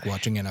do like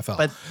watching NFL.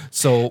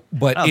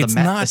 But it's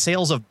not the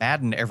sales of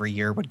Madden every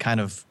year would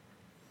kind of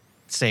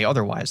say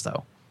otherwise,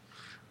 though.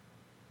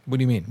 What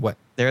do you mean? What?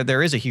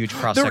 There is a huge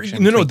cross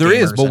section. No, there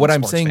is. But what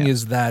I'm saying fans.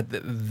 is that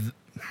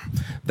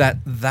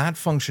that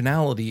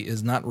functionality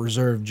is not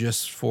reserved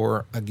just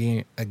for a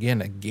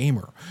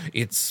gamer.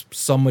 It's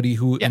somebody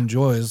who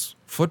enjoys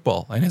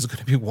football and is going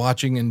to be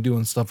watching and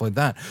doing stuff like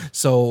that.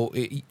 So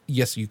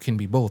yes, you can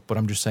be both. But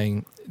I'm just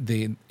saying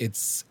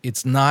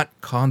it's not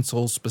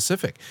console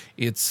specific.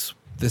 This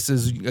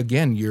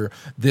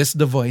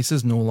device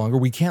is no longer.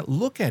 We can't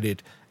look at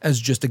it as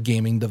just a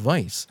gaming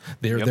device.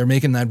 They're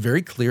making that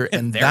very clear,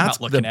 and they're that's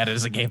not looking at it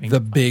as a gaming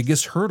the device.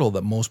 biggest hurdle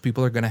that most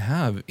people are going to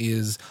have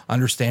is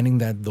understanding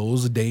that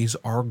those days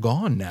are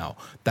gone now.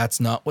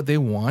 That's not what they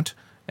want,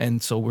 and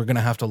so we're going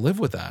to have to live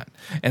with that.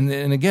 And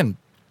again,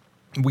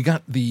 we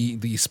got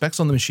the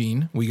specs on the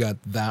machine. We got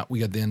that.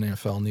 We got the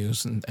NFL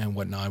news and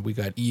whatnot. We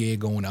got EA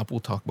going up. We'll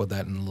talk about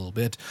that in a little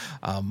bit.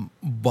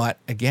 But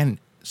again,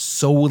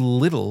 so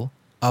little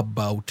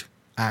about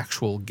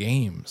actual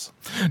games.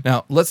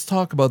 Now, let's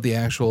talk about the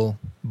actual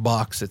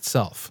box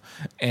itself.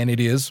 And it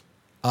is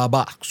a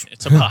box.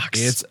 It's a box.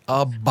 It's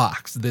a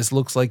box. This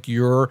looks like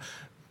your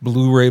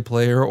Blu-ray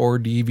player or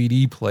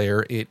DVD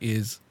player. It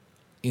is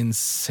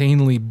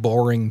insanely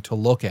boring to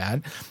look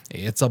at.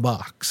 It's a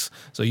box.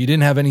 So you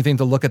didn't have anything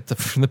to look at the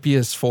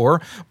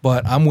PS4,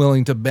 but I'm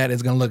willing to bet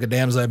it's going to look a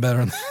damn sight better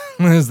than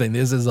this thing.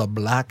 This is a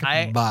black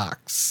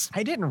box.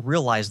 I didn't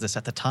realize this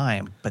at the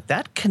time, but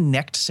that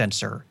Kinect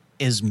sensor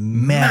is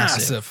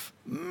massive.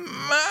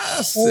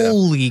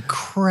 Holy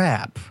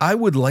crap. I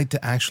would like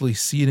to actually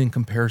see it in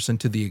comparison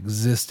to the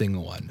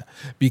existing one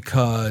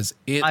because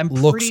I'm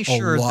looks pretty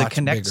sure a the lot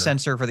Kinect bigger.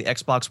 sensor for the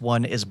Xbox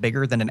One is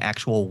bigger than an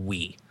actual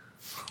Wii.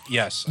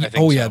 Yes, I think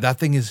so. yeah, that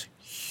thing is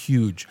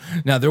huge.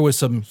 Now, there was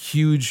some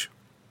huge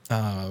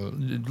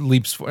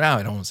leaps forward.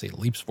 I don't want to say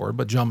leaps forward,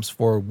 but jumps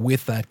forward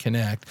with that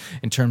Kinect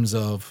in terms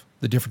of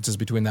the differences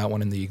between that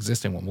one and the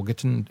existing one. We'll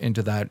get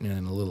into that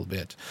in a little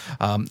bit.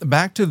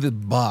 Back to the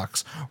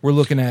box, we're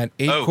looking at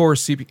 8-core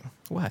CPU.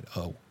 What?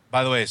 Oh.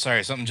 By the way,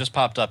 sorry, something just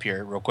popped up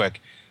here real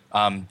quick.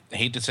 I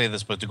hate to say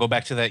this, but to go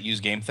back to that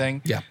used game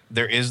thing, Yeah.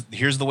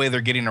 Here's the way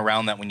they're getting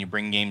around that when you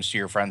bring games to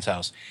your friend's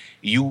house.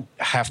 You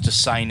have to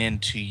sign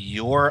into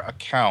your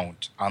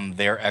account on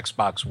their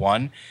Xbox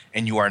One,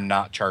 and you are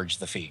not charged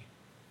the fee.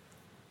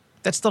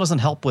 That still doesn't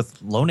help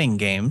with loaning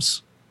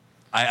games.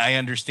 I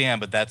understand,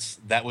 but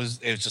it was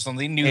just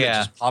something new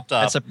that just popped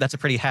up. That's a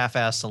pretty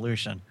half-assed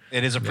solution.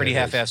 It is a pretty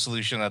half-assed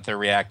solution that they're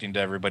reacting to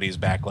everybody's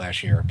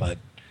backlash here, but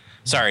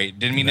sorry,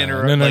 didn't mean to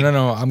interrupt.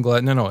 No. I'm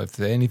glad. No. If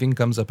anything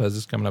comes up as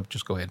it's coming up,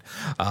 just go ahead.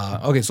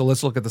 Okay, so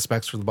let's look at the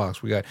specs for the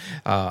box. We got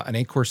an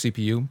 8-core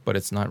CPU, but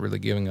it's not really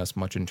giving us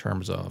much in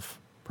terms of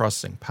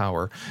processing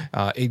power.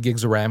 8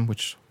 gigs of RAM,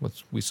 which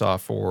we saw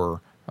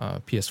for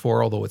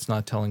PS4, although it's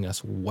not telling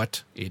us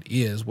what it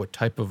is, what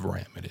type of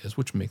RAM it is,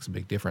 which makes a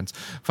big difference.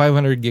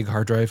 500 gig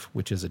hard drive,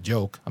 which is a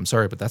joke. I'm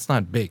sorry, but that's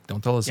not big.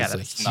 Don't tell us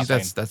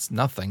that's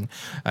nothing.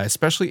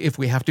 Especially if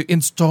we have to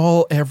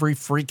install every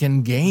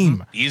freaking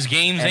game. These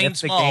games ain't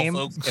small,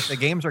 folks. If the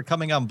games are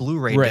coming on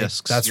Blu-ray Right,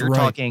 discs, you're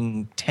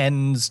talking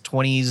 10s,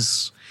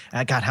 20s.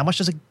 God, how much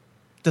does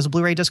a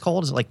Blu-ray disc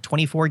hold? Is it like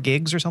 24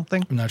 gigs or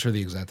something? I'm not sure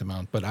the exact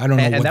amount, but I don't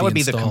know. And that would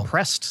be the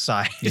compressed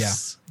size. Yeah,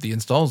 the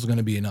install is going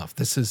to be enough.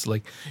 This is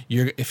like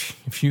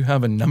if you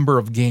have a number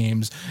of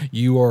games,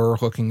 you are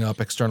hooking up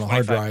external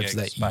hard drives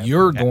that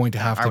you're going to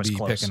have to be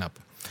picking up.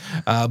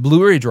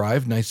 Blu-ray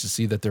drive, nice to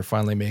see that they're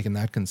finally making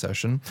that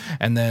concession.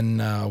 And then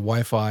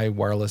Wi-Fi,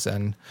 wireless,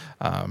 and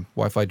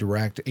Wi-Fi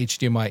direct,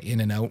 HDMI in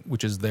and out,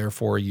 which is there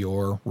for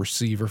your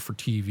receiver for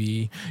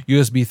TV.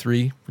 USB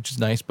 3, which is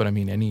nice, but I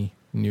mean any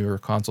newer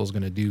console is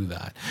going to do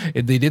that.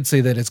 They did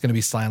say that it's going to be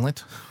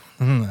silent.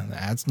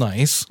 That's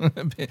nice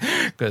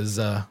because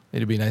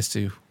it'd be nice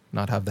to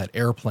not have that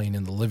airplane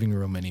in the living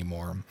room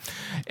anymore.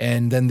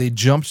 And then they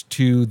jumped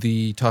to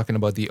talking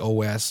about the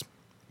OS.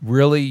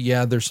 Really,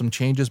 yeah, there's some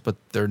changes, but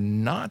they're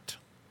not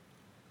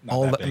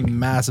all that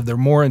massive. They're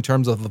more in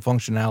terms of the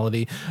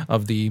functionality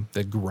of the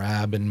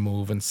grab and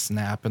move and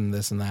snap and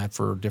this and that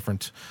for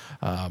different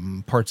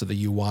parts of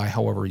the UI,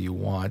 however you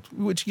want,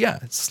 which, yeah,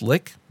 it's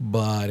slick,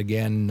 but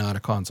again, not a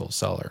console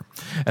seller.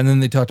 And then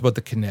they talked about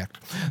the Kinect.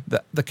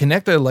 The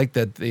Kinect, I like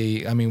that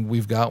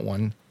we've got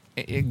one.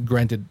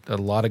 Granted, a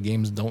lot of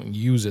games don't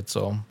use it,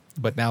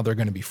 but now they're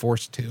going to be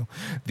forced to.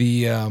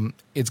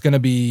 It's going to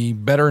be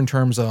better in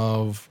terms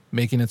of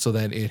making it so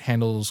that it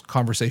handles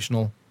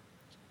conversational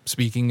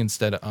speaking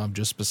instead of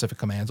just specific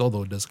commands,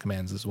 although it does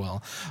commands as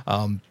well.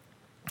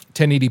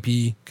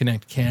 1080p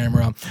Kinect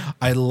camera.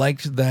 I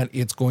liked that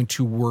it's going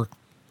to work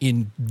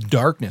in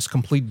darkness,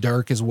 complete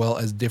dark, as well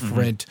as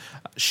different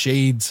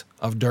shades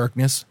of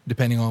darkness,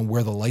 depending on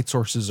where the light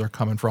sources are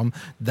coming from.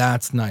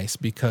 That's nice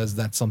because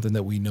that's something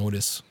that we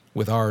notice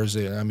with ours.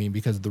 I mean,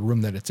 because the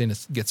room that it's in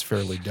gets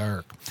fairly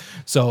dark.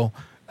 So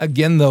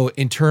again, though,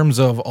 in terms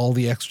of all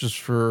the extras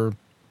for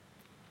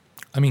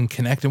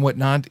Kinect and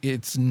whatnot,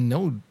 it's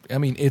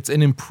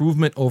an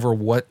improvement over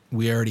what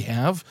we already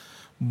have,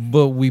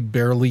 but we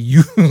barely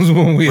use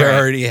what we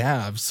already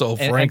have. So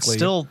frankly, and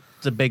still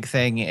the big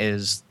thing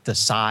is the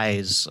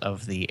size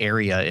of the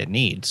area it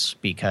needs,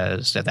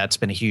 because that's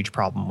been a huge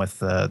problem with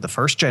the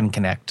first gen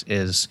Kinect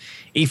is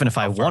even if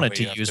I wanted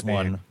to use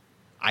one,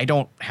 I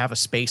don't have a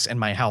space in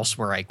my house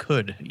where I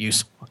could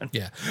use one.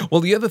 Yeah.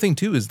 Well, the other thing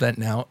too is that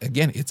now,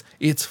 again,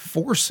 it's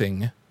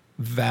forcing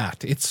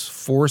that. It's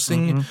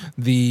forcing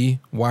the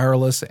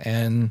wireless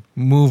and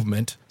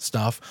movement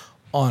stuff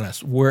on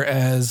us.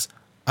 Whereas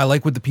I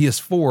like with the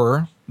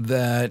PS4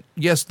 that,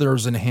 yes,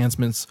 there's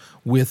enhancements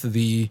with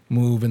the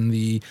move and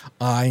the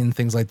eye and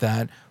things like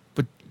that,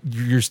 but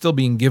you're still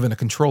being given a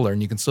controller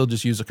and you can still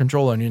just use a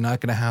controller and you're not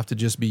going to have to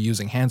just be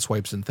using hand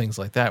swipes and things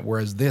like that.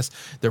 Whereas this,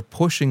 they're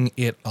pushing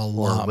it a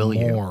lot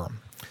more.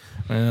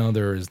 Well,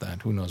 there is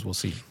that. Who knows? We'll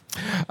see.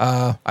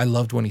 I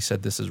loved when he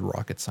said this is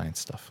rocket science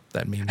stuff.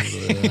 That made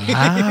me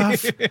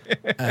laugh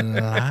and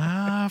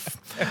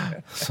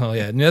laugh. So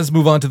yeah, let's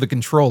move on to the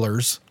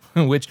controllers,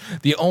 which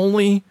the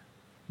only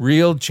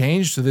real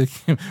change to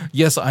the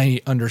yes,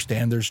 I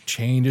understand there's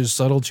changes,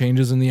 subtle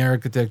changes in the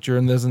architecture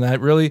and this and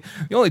that. Really,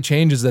 the only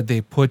change is that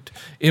they put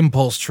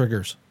impulse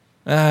triggers.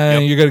 You're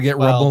going to get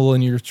rumble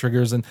in your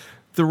triggers, and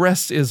the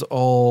rest is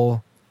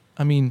all,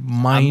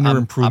 minor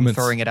improvements.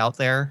 I'm throwing it out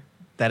there.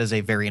 That is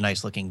a very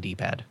nice looking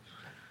D-pad.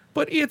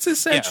 But it's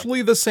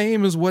essentially the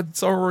same as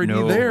what's already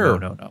there.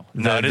 No.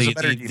 It is a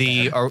better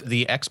D-pad.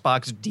 The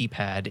Xbox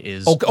D-pad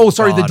is. Oh,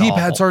 sorry, the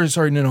D-pad. Awful.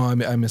 Sorry. No,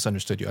 I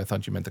misunderstood you. I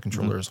thought you meant the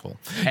controller as a whole.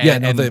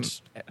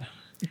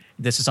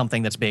 This is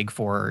something that's big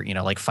for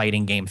like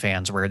fighting game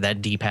fans, where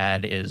that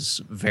D-pad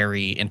is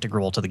very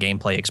integral to the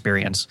gameplay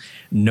experience.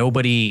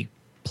 Nobody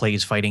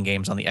plays fighting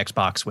games on the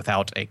Xbox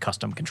without a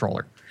custom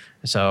controller.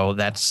 So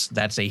that's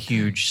a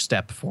huge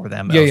step for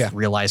them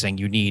realizing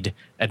you need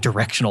a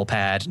directional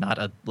pad, not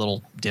a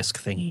little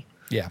disc thingy.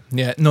 Yeah.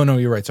 No,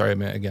 you're right. Sorry, I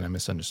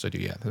misunderstood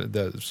you.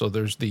 Yeah. So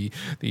there's the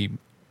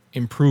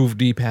improved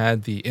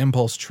D-pad, the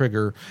impulse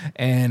trigger,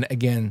 and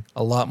again,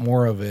 a lot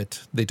more of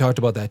it. They talked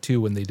about that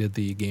too when they did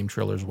the game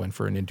trailers, went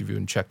for an interview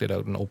and checked it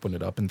out and opened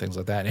it up and things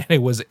like that. And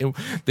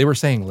they were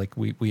saying like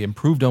we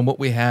improved on what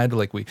we had,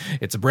 like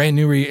it's a brand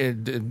new,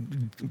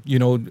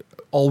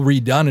 all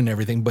redone and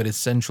everything, but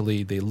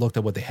essentially they looked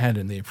at what they had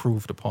and they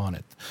improved upon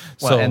it.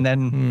 Well, and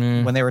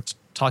then when they were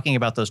talking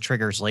about those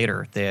triggers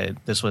later,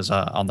 this was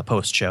on the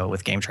post show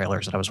with game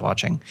trailers that I was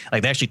watching.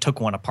 Like they actually took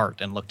one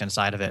apart and looked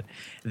inside of it.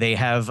 They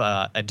have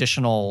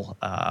additional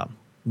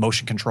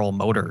motion control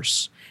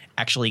motors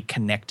actually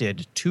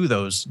connected to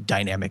those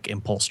dynamic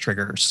impulse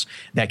triggers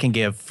that can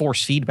give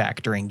force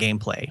feedback during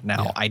gameplay.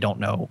 Now, I don't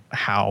know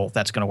how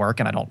that's going to work,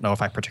 and I don't know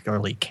if I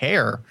particularly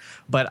care,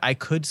 but I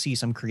could see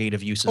some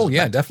creative uses. Oh,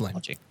 yeah, definitely.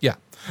 Technology. Yeah.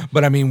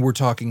 But I mean, we're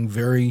talking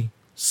very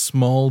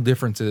small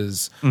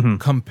differences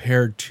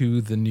compared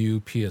to the new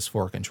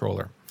PS4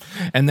 controller.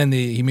 And then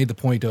he made the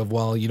point of,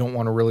 well, you don't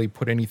want to really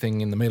put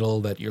anything in the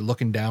middle that you're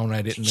looking down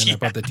at it and then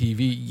about the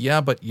TV.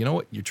 Yeah, but you know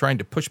what? You're trying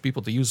to push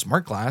people to use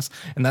Smart Glass,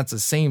 and that's the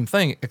same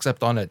thing,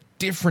 except on a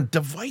different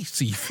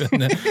device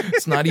even.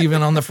 It's not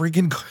even on the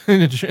freaking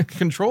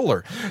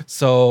controller.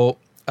 So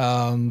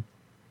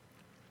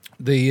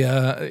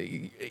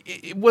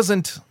it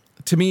wasn't,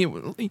 to me,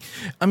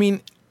 I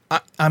mean,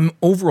 I'm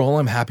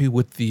happy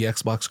with the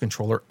Xbox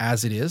controller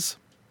as it is.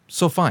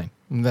 So fine.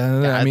 I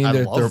mean,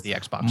 they're the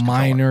Xbox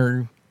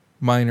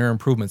minor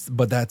improvements.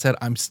 But that said,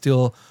 I'm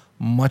still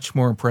much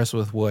more impressed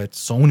with what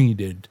Sony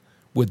did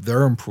with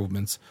their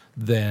improvements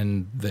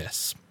than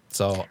this.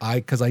 So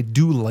because I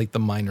do like the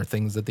minor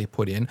things that they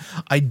put in.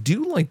 I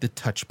do like the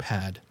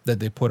touchpad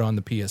that they put on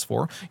the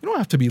PS4. You don't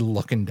have to be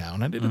looking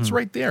down at it. It's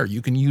right there.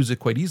 You can use it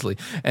quite easily.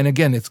 And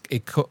again,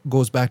 it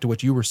goes back to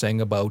what you were saying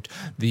about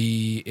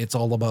it's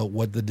all about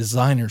what the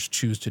designers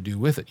choose to do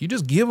with it. You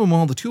just give them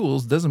all the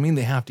tools. Doesn't mean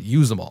they have to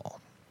use them all.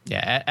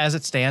 Yeah, as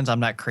it stands, I'm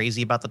not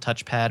crazy about the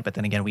touchpad, but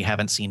then again, we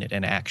haven't seen it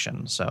in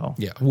action, so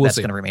yeah, that's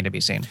going to remain to be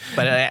seen.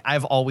 But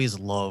I've always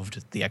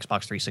loved the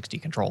Xbox 360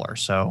 controller,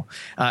 so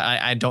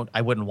I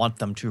wouldn't want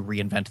them to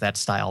reinvent that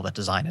style, that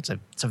design. It's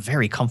a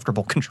very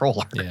comfortable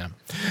controller. Yeah,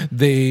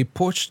 they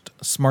pushed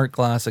Smart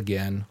Glass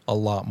again a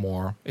lot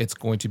more. It's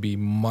going to be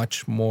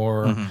much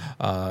more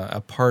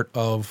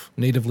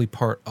natively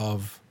part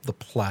of the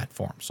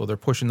platform, so they're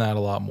pushing that a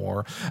lot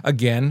more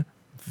again.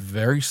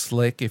 Very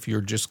slick if you're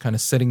just kind of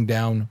sitting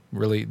down.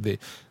 Really,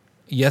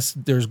 yes,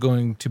 there's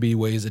going to be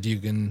ways that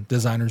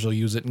designers will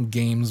use it in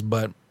games,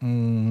 but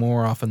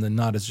more often than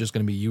not, it's just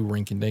going to be you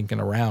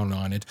rinking-dinking around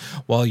on it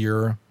while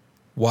you're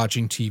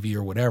watching TV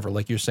or whatever.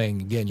 Like you're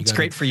saying, again, it's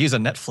great for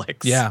using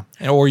Netflix. Yeah,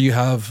 or you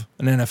have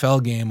an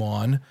NFL game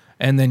on,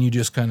 and then you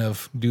just kind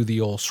of do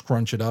the old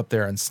scrunch it up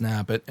there and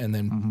snap it, and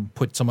then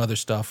put some other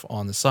stuff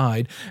on the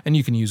side, and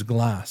you can use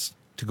glass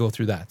to go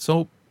through that.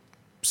 So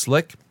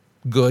slick,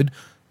 good.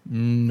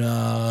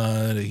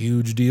 Not a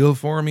huge deal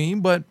for me,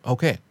 but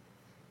okay.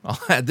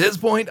 At this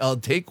point, I'll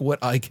take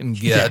what I can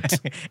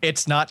get.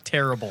 It's not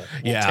terrible.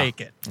 We'll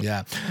take it.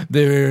 Yeah.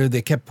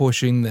 They kept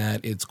pushing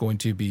that it's going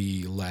to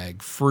be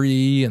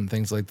lag-free and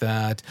things like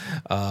that.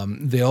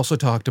 They also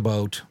talked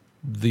about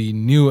the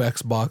new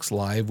Xbox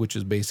Live, which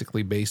is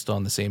basically based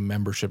on the same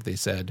membership, they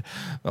said.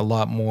 A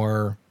lot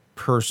more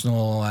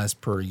personal as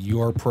per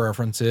your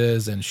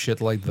preferences and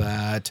shit like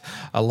that.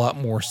 A lot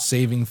more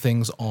saving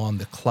things on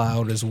the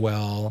cloud as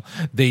well.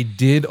 They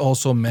did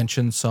also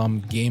mention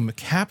some game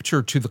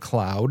capture to the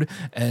cloud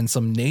and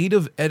some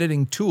native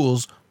editing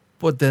tools,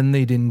 but then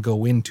they didn't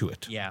go into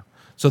it. Yeah.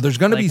 So there's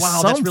going to be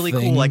wow, something. That's really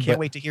cool. I can't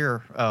wait to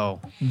hear.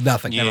 Oh,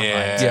 nothing. Yeah. Never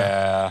mind.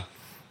 Yeah.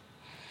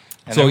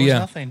 And so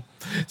nothing.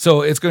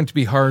 So it's going to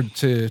be hard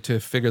to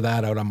figure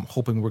that out. I'm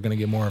hoping we're going to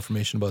get more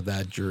information about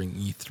that during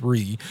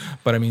E3.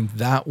 But I mean,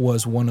 that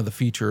was one of the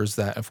features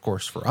that, of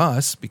course, for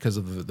us, because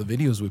of the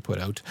videos we put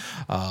out,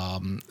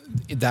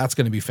 that's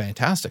going to be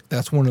fantastic.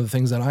 That's one of the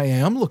things that I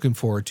am looking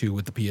forward to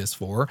with the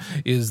PS4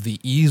 is the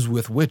ease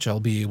with which I'll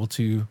be able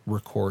to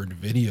record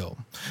video.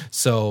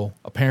 So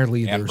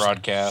apparently there's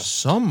broadcast.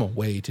 Some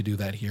way to do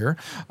that here.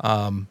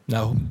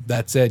 Now,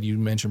 that said, you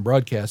mentioned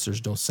broadcast.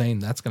 There's no saying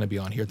that's going to be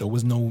on here. There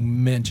was no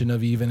mention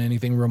of even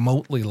anything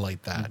remotely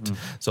like that.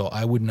 So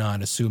I would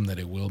not assume that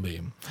it will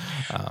be.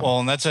 Well,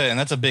 and that's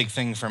a big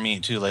thing for me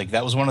too. Like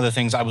that was one of the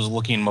things I was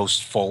looking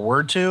most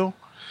forward to.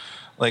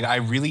 Like I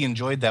really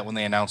enjoyed that when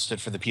they announced it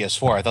for the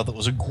PS4. I thought that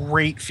was a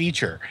great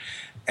feature.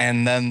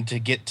 And then to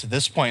get to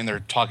this point, and they're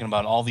talking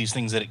about all these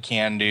things that it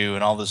can do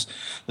and all this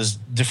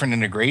different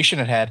integration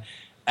it had,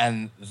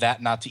 and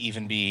that not to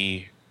even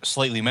be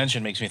slightly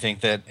mentioned makes me think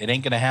that it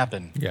ain't going to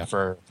happen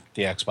for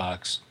the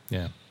Xbox.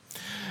 Yeah.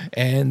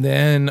 And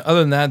then other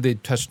than that, they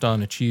touched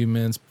on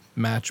achievements,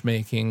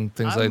 matchmaking,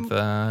 things like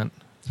that.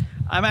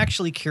 I'm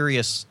actually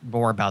curious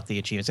more about the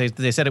achievements.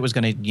 They said it was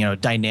going to,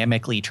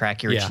 dynamically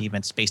track your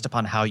achievements based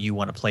upon how you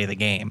want to play the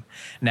game.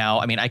 Now,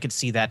 I mean, I could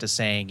see that as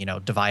saying,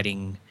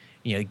 dividing,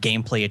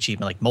 gameplay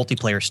achievement, like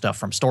multiplayer stuff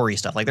from story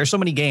stuff. Like there's so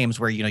many games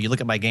where, you look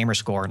at my gamer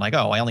score and like,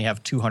 oh, I only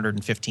have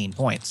 215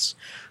 points.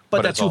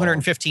 But that it's all-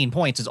 215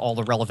 points is all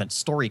the relevant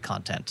story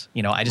content.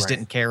 You know, I just Right.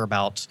 didn't care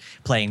about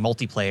playing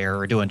multiplayer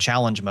or doing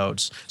challenge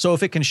modes. So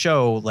if it can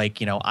show, like,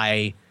 you know,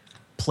 I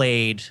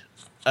played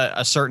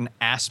a certain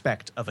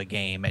aspect of a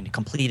game and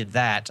completed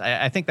that,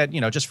 I think that, you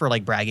know, just for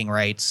like bragging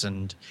rights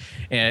and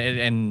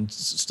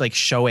like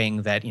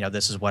showing that, you know,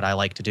 this is what I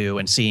like to do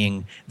and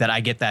seeing that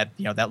I get that,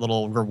 you know, that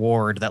little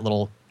reward, that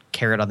little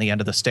carrot on the end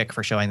of the stick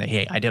for showing that,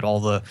 hey, I did all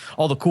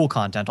the cool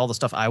content, all the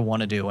stuff I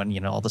want to do, and, you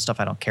know, all the stuff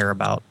I don't care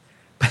about.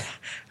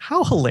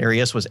 How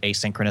hilarious was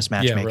asynchronous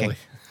matchmaking?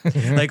 Yeah,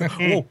 really. Like,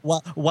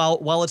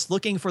 while it's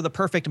looking for the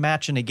perfect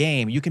match in a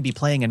game, you can be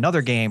playing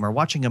another game or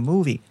watching a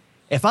movie.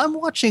 If I'm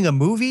watching a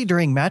movie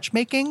during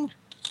matchmaking,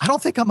 I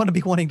don't think I'm going to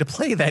be wanting to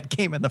play that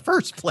game in the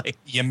first place.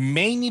 You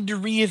may need to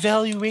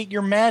reevaluate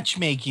your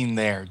matchmaking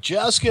there.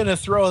 Just going to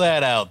throw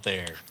that out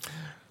there.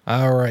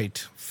 All right.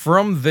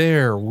 From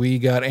there, we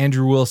got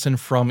Andrew Wilson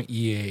from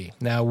EA.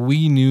 Now,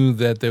 we knew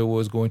that there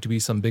was going to be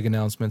some big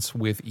announcements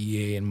with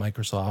EA and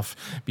Microsoft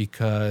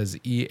because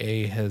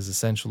EA has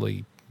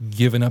essentially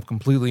given up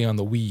completely on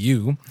the Wii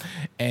U,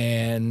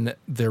 and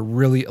they're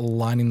really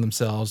aligning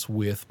themselves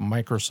with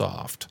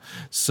Microsoft.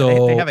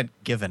 So They haven't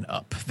given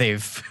up.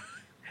 They've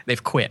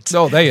quit.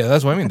 No,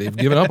 that's what I mean. They've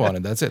given up on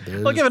it. That's it.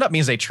 Well, giving up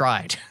means they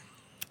tried.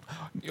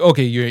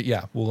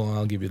 Okay, well,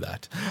 I'll give you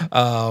that.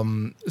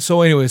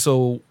 So anyway,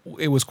 so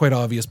it was quite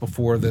obvious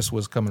before this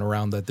was coming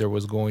around that there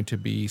was going to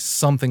be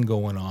something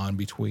going on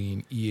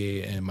between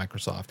EA and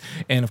Microsoft.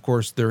 And of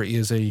course, there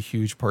is a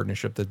huge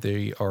partnership that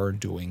they are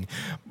doing.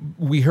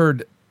 We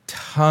heard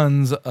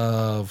tons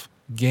of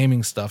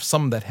gaming stuff,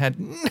 some that had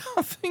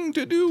nothing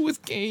to do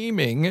with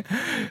gaming,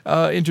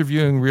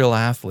 interviewing real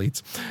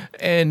athletes.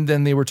 And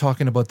then they were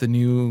talking about the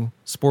new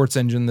sports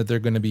engine that they're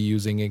going to be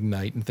using,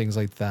 Ignite, and things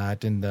like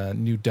that, and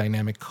new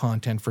dynamic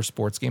content for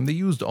sports game. They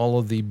used all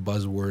of the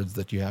buzzwords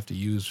that you have to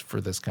use for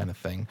this kind of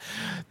thing.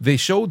 They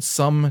showed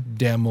some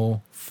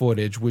demo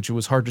footage, which it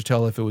was hard to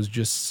tell if it was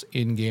just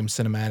in-game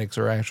cinematics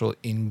or actual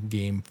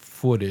in-game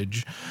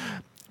footage.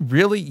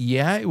 Really,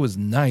 yeah, it was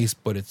nice,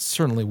 but it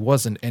certainly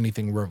wasn't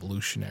anything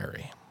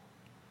revolutionary.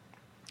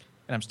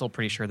 And I'm still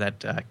pretty sure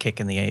that kick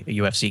in the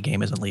UFC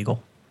game isn't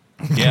legal.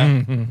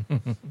 Yeah.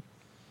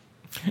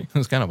 It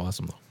was kind of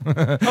awesome,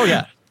 though. Oh,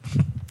 yeah.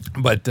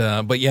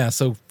 But yeah,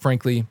 so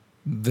frankly,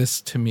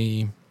 this to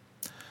me,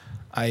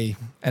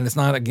 it's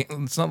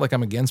not like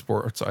I'm against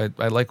sports. I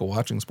like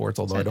watching sports,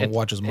 although I don't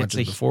watch as much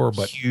as before.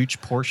 But huge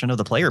portion of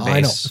the player base. I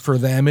know for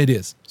them it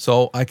is,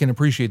 so I can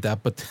appreciate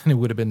that. But then it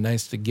would have been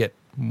nice to get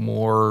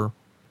more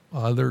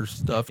other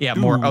stuff. Yeah, too.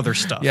 more other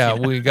stuff. Yeah,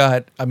 we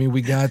got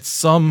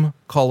some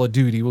Call of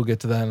Duty. We'll get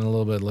to that in a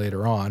little bit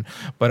later on.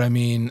 But I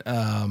mean,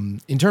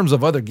 in terms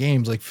of other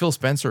games, like Phil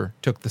Spencer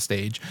took the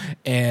stage,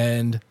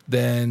 and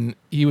then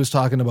he was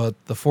talking about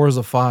the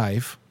Forza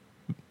 5,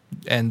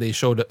 and they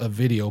showed a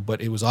video,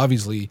 but it was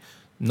obviously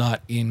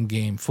not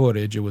in-game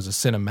footage. It was a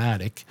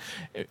cinematic.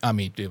 I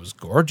mean, it was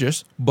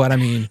gorgeous, but I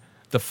mean,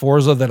 the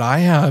Forza that I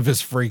have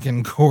is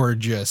freaking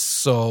gorgeous.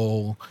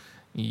 So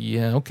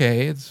yeah,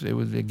 okay. It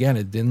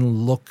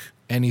didn't look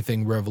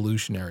anything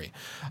revolutionary.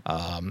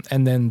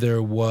 And then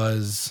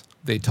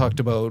they talked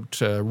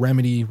about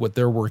Remedy, what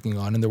they're working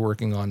on, and they're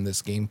working on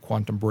this game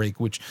Quantum Break,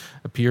 which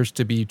appears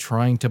to be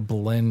trying to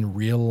blend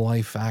real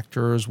life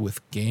actors with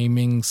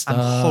gaming stuff.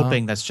 I'm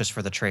hoping that's just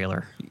for the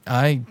trailer.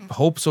 I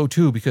hope so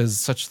too, because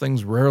such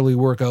things rarely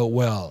work out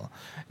well.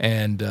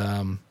 And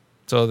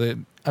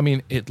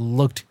it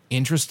looked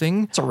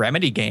interesting. It's a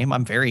Remedy game.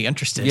 I'm very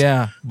interested.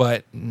 Yeah,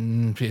 but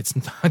it's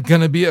not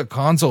going to be a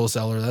console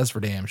seller, that's for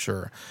damn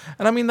sure.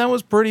 And I mean, that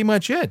was pretty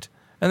much it.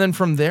 And then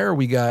from there,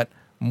 we got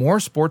more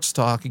sports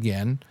talk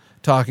again,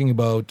 talking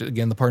about,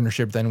 again, the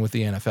partnership then with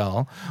the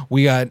NFL.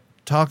 We got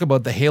talk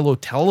about the Halo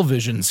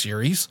television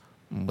series.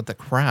 What the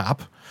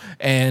crap?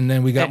 And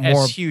then we got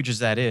more. As huge as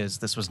that is,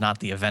 this was not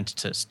the event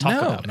to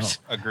talk about it.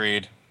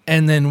 Agreed.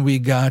 And then we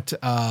got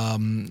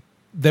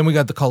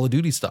the Call of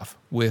Duty stuff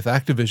with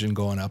Activision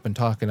going up and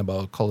talking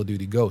about Call of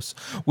Duty Ghosts,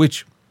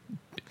 which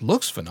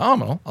looks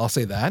phenomenal. I'll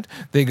say that.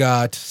 They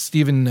got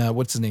Steven,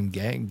 what's his name?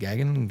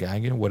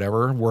 Gagan,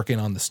 whatever, working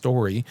on the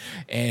story.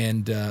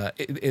 And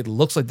it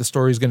looks like the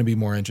story is going to be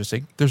more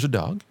interesting. There's a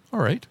dog. All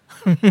right.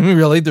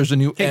 Really? There's a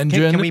new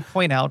engine. Can we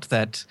point out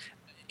that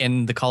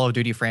in the Call of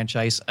Duty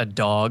franchise, a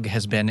dog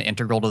has been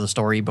integral to the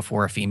story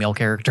before a female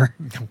character?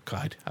 Oh,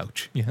 God.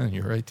 Ouch. Yeah,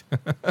 you're right.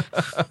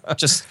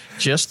 just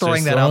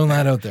throwing that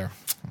out there.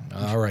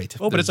 All right.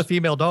 Oh, but it's a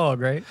female dog,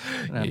 right?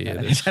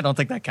 Yeah, I don't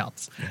think that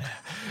counts.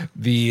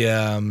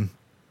 The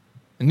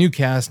new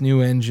cast,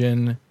 new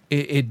engine.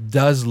 It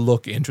does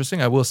look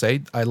interesting. I will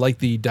say I like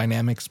the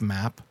dynamic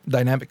map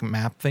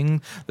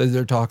thing that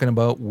they're talking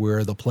about,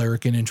 where the player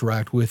can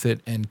interact with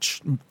it and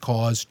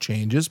cause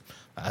changes.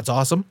 That's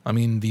awesome. I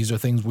mean, these are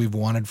things we've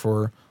wanted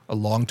for a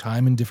long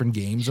time in different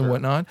games and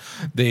whatnot.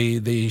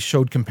 They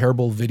showed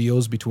comparable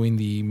videos between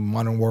the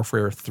Modern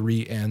Warfare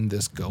 3 and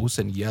this Ghost,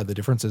 and yeah, the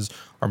differences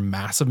are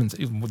massive. And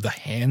the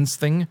hands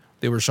thing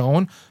they were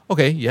showing,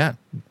 okay, yeah,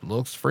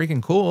 looks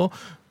freaking cool.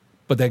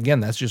 But again,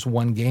 that's just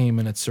one game,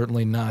 and it's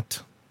certainly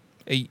not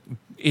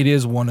it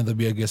is one of the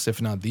biggest,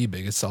 if not the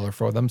biggest seller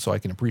for them, so I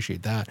can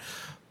appreciate that.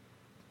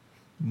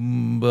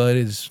 But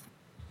it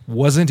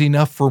wasn't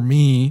enough for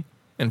me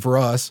and for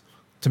us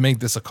to make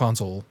this a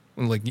console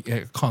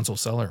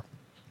seller.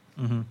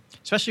 Mm-hmm.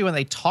 Especially when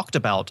they talked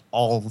about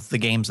all the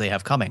games they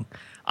have coming.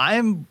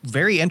 I'm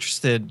very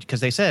interested because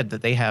they said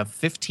that they have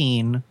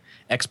 15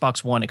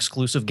 Xbox One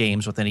exclusive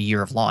games within a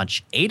year of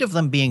launch, 8 of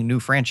them being new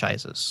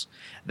franchises.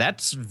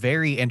 That's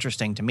very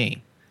interesting to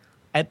me.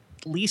 At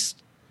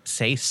least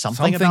say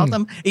something about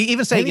them.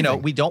 Even say,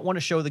 anything. We don't want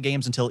to show the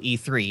games until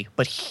E3,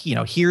 but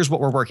here's what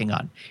we're working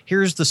on.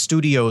 Here's the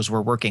studios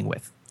we're working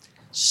with.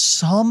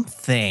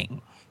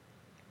 Something.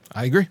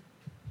 I agree.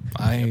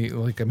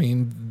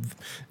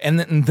 And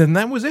then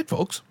that was it,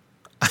 folks.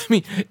 I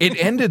mean,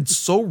 it ended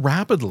so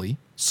rapidly,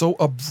 so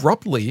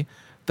abruptly,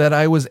 that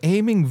I was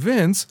aiming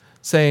Vince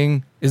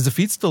saying, is the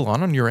feed still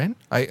on your end?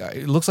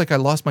 It looks like I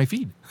lost my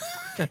feed.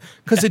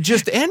 Because it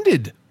just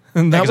ended.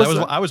 And that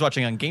I was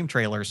watching on Game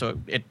Trailer, so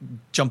it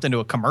jumped into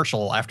a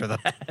commercial after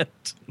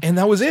that. And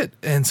that was it.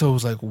 And so it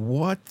was like,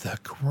 what the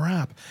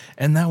crap?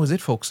 And that was it,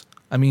 folks.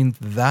 I mean,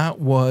 that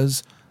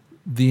was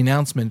the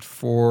announcement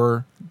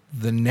for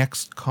the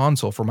next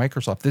console for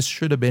Microsoft. This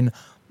should have been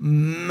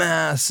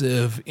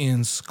massive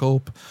in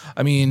scope.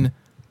 I mean,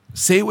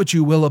 say what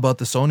you will about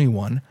the Sony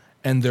one,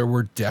 and there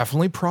were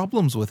definitely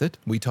problems with it.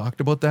 We talked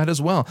about that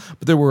as well.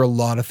 But there were a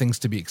lot of things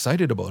to be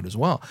excited about as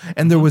well.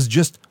 And there was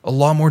just a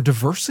lot more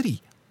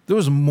diversity. There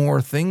was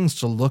more things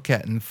to look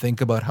at and think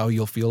about how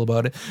you'll feel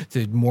about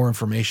it, more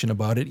information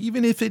about it,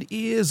 even if it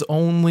is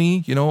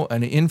only,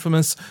 an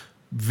infamous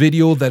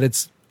video that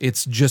it's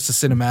just a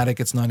cinematic,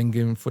 it's not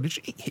in-game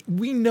footage.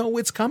 We know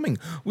it's coming.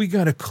 We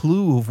got a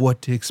clue of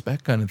what to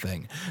expect kind of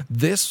thing.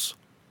 This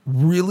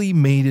really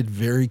made it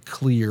very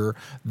clear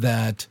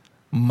that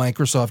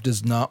Microsoft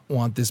does not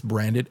want this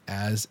branded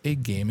as a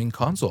gaming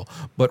console,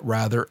 but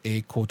rather a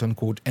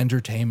quote-unquote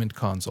entertainment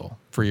console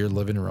for your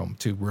living room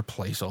to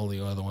replace all the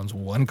other ones.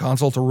 One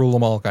console to rule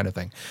them all kind of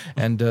thing.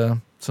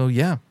 And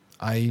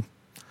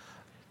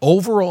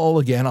overall,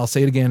 again, I'll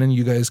say it again, and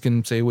you guys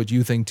can say what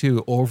you think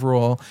too.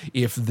 Overall,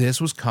 if this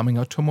was coming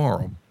out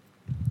tomorrow,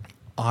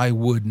 I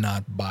would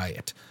not buy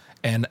it.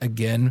 And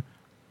again,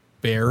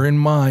 bear in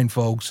mind,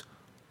 folks,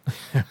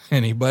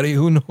 anybody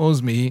who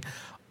knows me,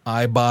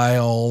 I buy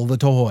all the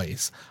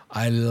toys.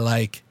 I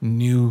like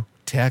new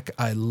tech.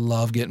 I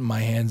love getting my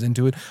hands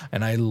into it,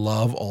 and I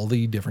love all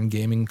the different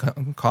gaming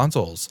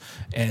consoles.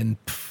 And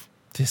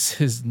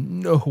this is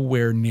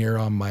nowhere near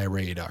on my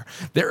radar.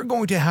 They're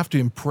going to have to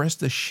impress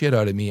the shit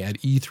out of me at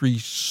E3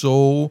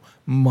 so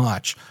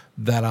much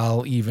that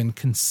I'll even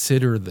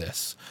consider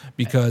this.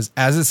 Because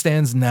as it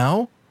stands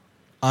now,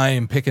 I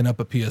am picking up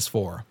a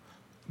PS4.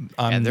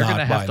 And they're going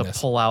to have to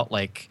pull out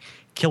like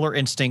Killer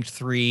Instinct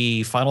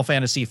 3, Final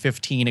Fantasy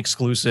 15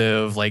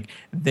 exclusive. Like,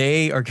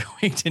 they are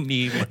going to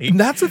need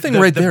that's the thing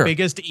right there. The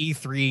biggest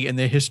E3 in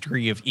the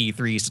history of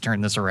E3s to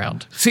turn this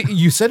around. See,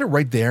 you said it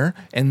right there,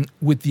 and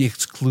with the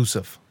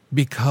exclusive,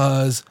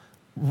 because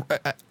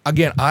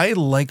again, I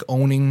like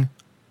owning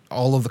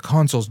all of the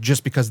consoles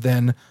just because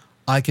then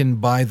I can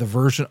buy the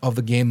version of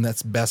the game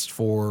that's best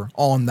for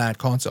on that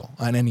console,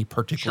 on any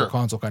particular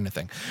console kind of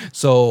thing.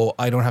 So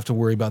I don't have to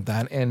worry about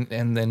that. And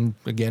then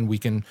again, we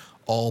can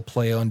all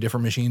play on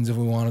different machines if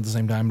we want at the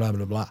same time, blah,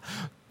 blah, blah.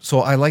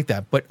 So I like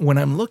that. But when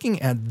I'm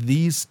looking at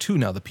these two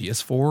now, the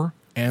PS4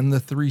 and the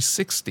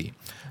 360,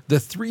 the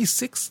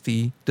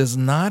 360 does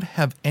not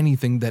have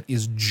anything that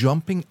is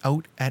jumping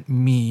out at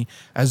me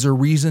as a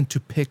reason to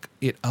pick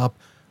it up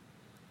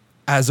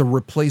as a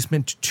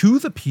replacement to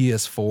the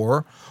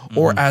PS4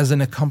 or as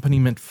an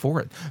accompaniment for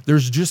it.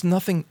 There's just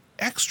nothing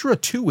extra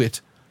to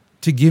it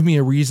to give me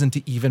a reason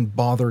to even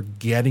bother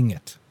getting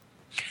it.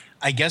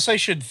 I guess I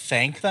should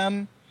thank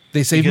them.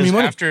 They saved me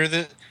money.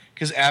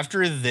 Because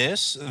after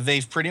this,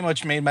 they've pretty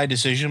much made my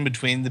decision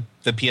between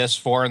the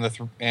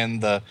PS4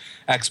 and the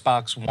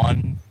Xbox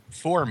One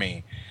for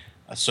me.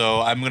 So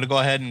I'm going to go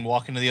ahead and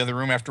walk into the other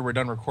room after we're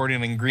done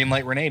recording and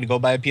greenlight Renee to go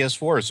buy a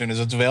PS4 as soon as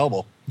it's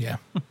available. Yeah.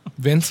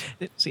 Vince?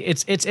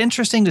 It's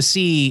interesting to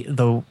see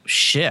the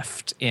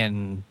shift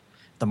in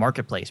the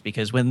marketplace,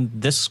 because when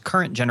this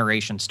current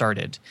generation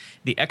started,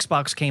 the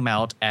Xbox came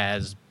out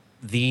as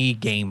the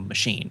game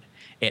machine.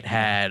 It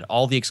had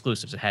all the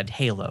exclusives. It had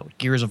Halo,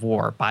 Gears of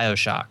War,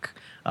 BioShock,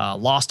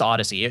 Lost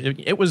Odyssey.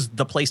 It was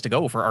the place to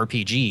go for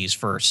RPGs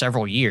for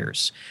several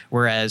years,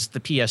 whereas the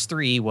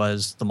PS3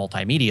 was the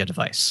multimedia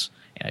device.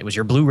 It was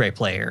your Blu-ray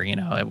player.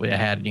 It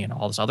had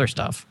all this other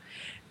stuff.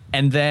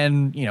 And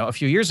then, a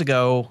few years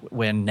ago,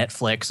 when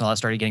Netflix and all that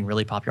started getting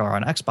really popular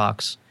on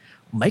Xbox,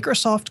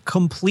 Microsoft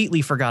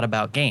completely forgot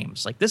about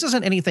games. Like, this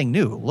isn't anything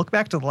new. Look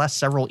back to the last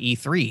several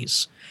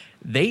E3s.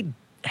 They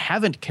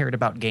haven't cared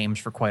about games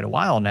for quite a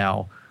while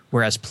now,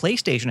 whereas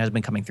PlayStation has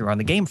been coming through on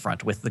the game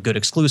front with the good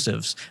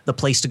exclusives, the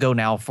place to go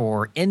now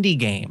for indie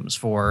games,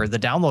 for the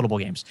downloadable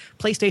games.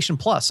 PlayStation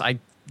Plus,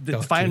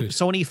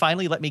 Sony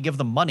finally let me give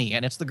them money,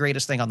 and it's the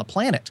greatest thing on the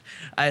planet.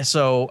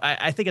 So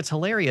I think it's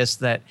hilarious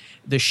that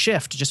the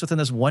shift just within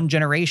this one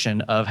generation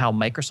of how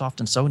Microsoft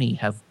and Sony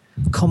have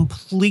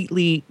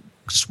completely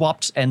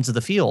swapped ends of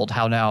the field.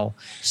 How now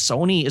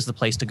Sony is the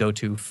place to go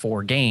to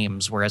for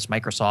games, whereas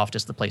Microsoft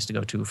is the place to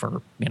go to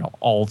for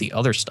all the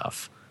other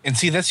stuff. And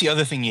see, that's the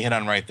other thing you hit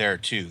on right there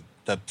too.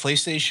 The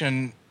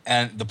PlayStation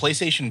and the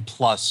PlayStation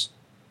Plus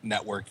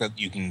network that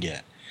you can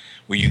get,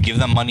 where you give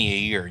them money a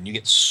year and you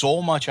get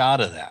so much out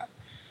of that,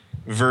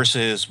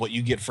 versus what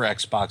you get for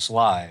Xbox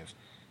Live.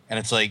 And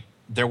it's like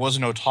there was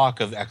no talk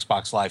of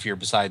Xbox Live here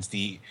besides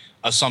the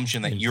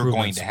assumption that you're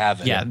going to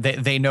have it. Yeah,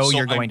 they know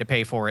you're going to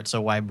pay for it,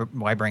 so why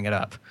bring it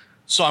up?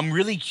 So I'm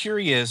really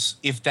curious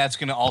if that's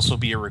going to also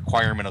be a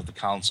requirement of the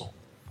console.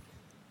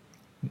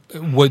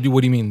 What do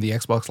you mean, the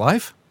Xbox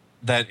Live?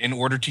 That in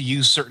order to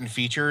use certain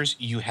features,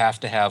 you have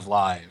to have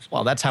Live.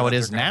 Well, that's how it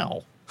is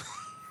now.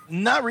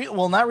 Not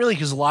really,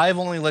 because Live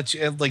only lets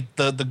you, like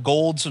the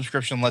gold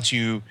subscription lets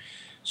you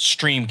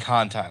stream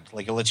content.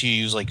 Like it lets you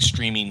use like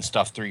streaming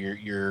stuff through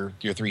your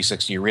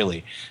 360. Really,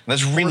 and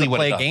that's really what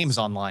it does. Play games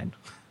online.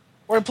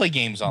 Or to play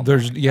games online.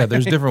 There's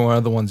different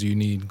other ones you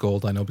need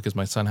gold. I know because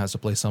my son has to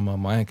play some on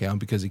my account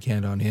because he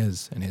can't on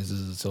his, and his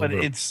is a silver.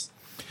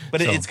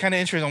 But it's kind of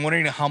interesting. I'm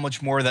wondering how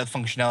much more of that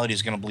functionality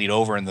is going to bleed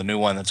over in the new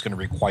one that's going to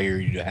require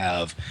you to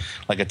have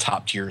like a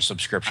top tier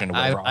subscription. To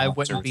I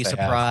wouldn't be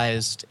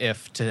surprised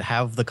if to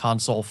have the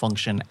console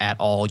function at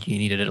all, you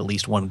needed at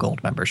least one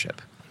gold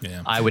membership.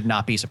 Yeah. I would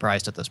not be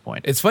surprised at this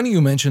point. It's funny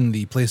you mentioned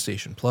the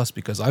PlayStation Plus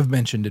because I've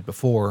mentioned it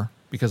before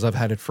because I've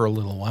had it for a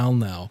little while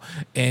now.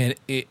 And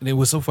it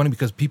was so funny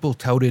because people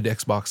touted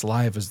Xbox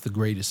Live as the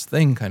greatest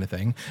thing kind of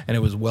thing. And it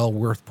was well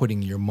worth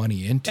putting your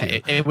money into. Yeah,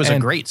 it was a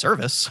great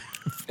service.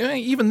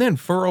 Even then,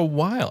 for a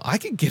while, I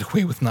could get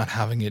away with not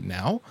having it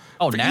now.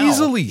 Oh, now?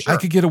 Easily. Sure. I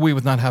could get away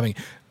with not having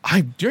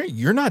it.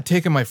 You're not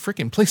taking my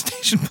freaking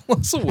PlayStation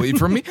Plus away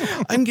from me.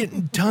 I'm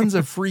getting tons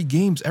of free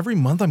games. Every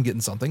month I'm getting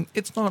something.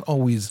 It's not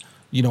always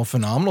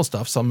phenomenal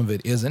stuff. Some of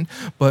it isn't.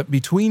 But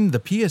between the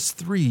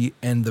PS3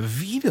 and the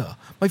Vita,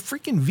 my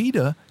freaking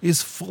Vita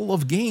is full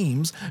of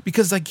games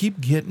because I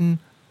keep getting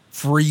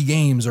free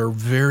games or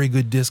very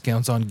good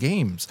discounts on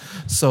games.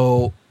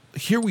 So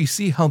here we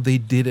see how they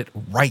did it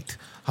right.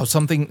 How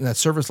that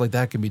service like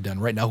that can be done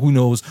right. Now, who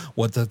knows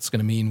what that's going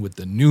to mean with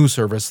the new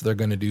service they're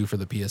going to do for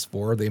the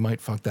PS4. They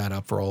might fuck that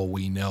up for all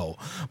we know.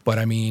 But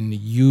I mean,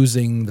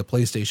 using the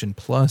PlayStation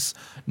Plus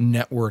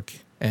network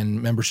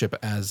and membership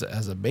as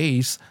a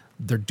base,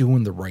 they're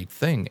doing the right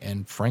thing.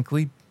 And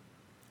frankly,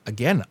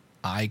 again,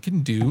 I can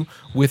do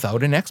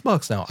without an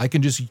Xbox now. I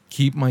can just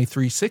keep my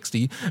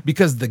 360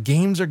 because the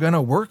games are going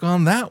to work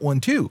on that one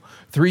too.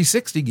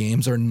 360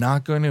 games are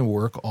not going to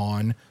work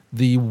on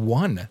the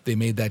One. They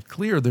made that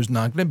clear. There's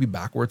not going to be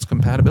backwards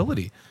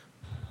compatibility.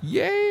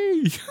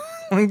 Yay!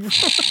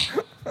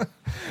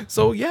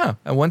 So yeah,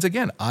 and once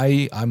again,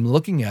 I'm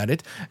looking at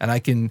it and I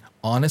can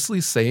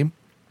honestly say,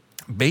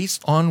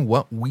 based on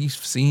what we've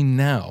seen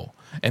now,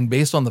 and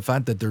based on the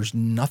fact that there's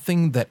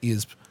nothing that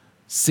is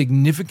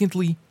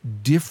significantly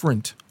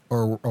different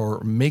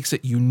or makes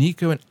it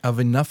unique of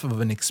enough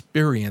of an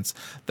experience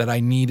that I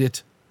need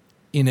it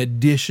in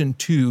addition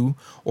to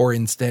or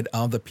instead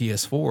of the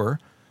PS4,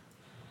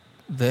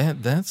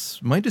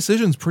 that's my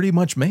decision's pretty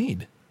much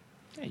made.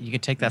 Yeah, you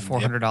could take that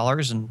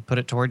 $400 and put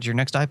it towards your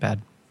next iPad.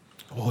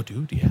 Oh,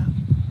 dude, yeah,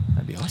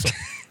 that'd be awesome.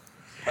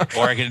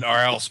 or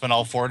I'll spend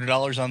all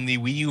 $400 on the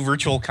Wii U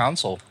Virtual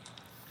Console.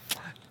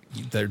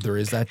 There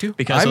is that too.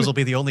 Because those will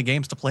be the only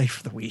games to play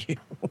for the Wii U.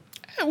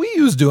 Wii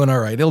U's doing all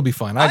right. It'll be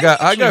fine. I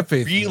got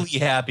faith. I'm really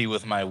happy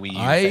with my Wii U.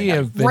 I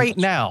have been, right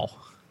now.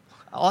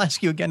 I'll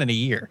ask you again in a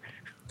year.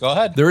 Go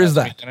ahead. There is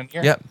that.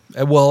 Yeah.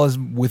 Well, as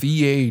with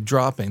EA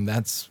dropping,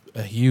 that's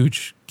a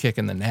huge kick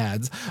in the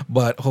nads.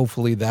 But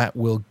hopefully that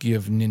will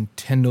give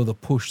Nintendo the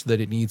push that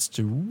it needs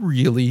to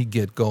really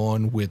get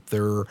going with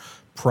their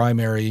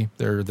primary,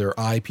 their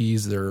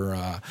IPs,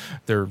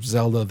 their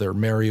Zelda, their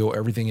Mario,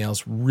 everything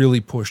else, really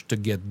pushed to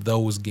get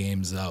those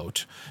games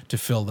out to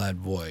fill that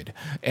void.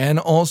 And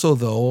also,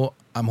 though,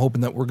 I'm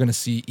hoping that we're going to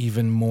see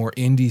even more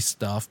indie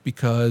stuff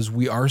because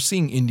we are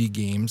seeing indie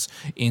games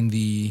in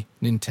the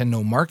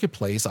Nintendo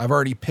marketplace. I've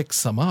already picked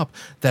some up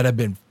that have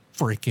been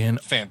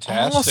freaking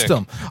fantastic.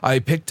 Awesome. I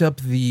picked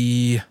up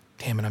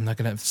I'm not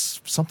going to,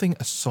 something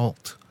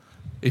Assault.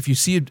 If you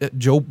see it,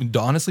 Joe,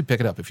 honestly, pick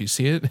it up. If you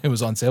see it, it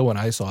was on sale when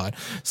I saw it.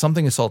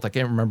 Something Assault. I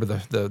can't remember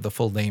the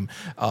full name.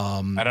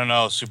 I don't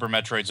know. Super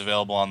Metroid's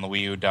available on the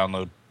Wii U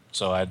download,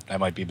 so I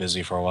might be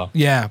busy for a while.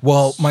 Yeah.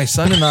 Well, my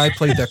son and I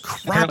played the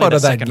crap out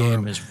of that game.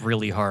 Room is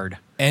really hard,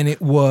 and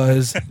it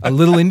was a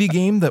little indie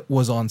game that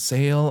was on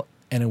sale,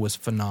 and it was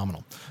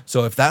phenomenal.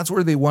 So if that's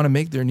where they want to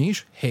make their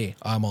niche, hey,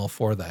 I'm all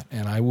for that,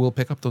 and I will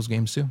pick up those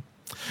games too.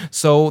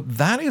 So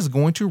that is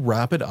going to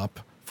wrap it up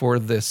for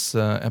this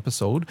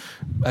episode.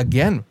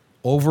 Again,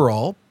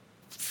 overall,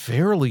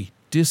 fairly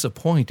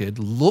disappointed.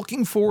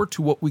 Looking forward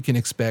to what we can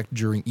expect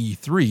during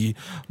E3,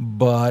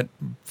 but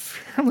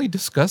fairly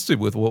disgusted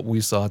with what we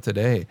saw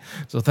today.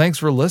 So thanks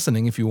for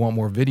listening. If you want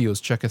more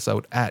videos, check us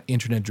out at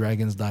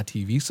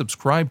internetdragons.tv.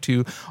 Subscribe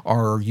to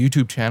our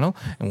YouTube channel,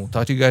 and we'll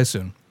talk to you guys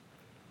soon.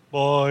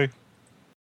 Bye.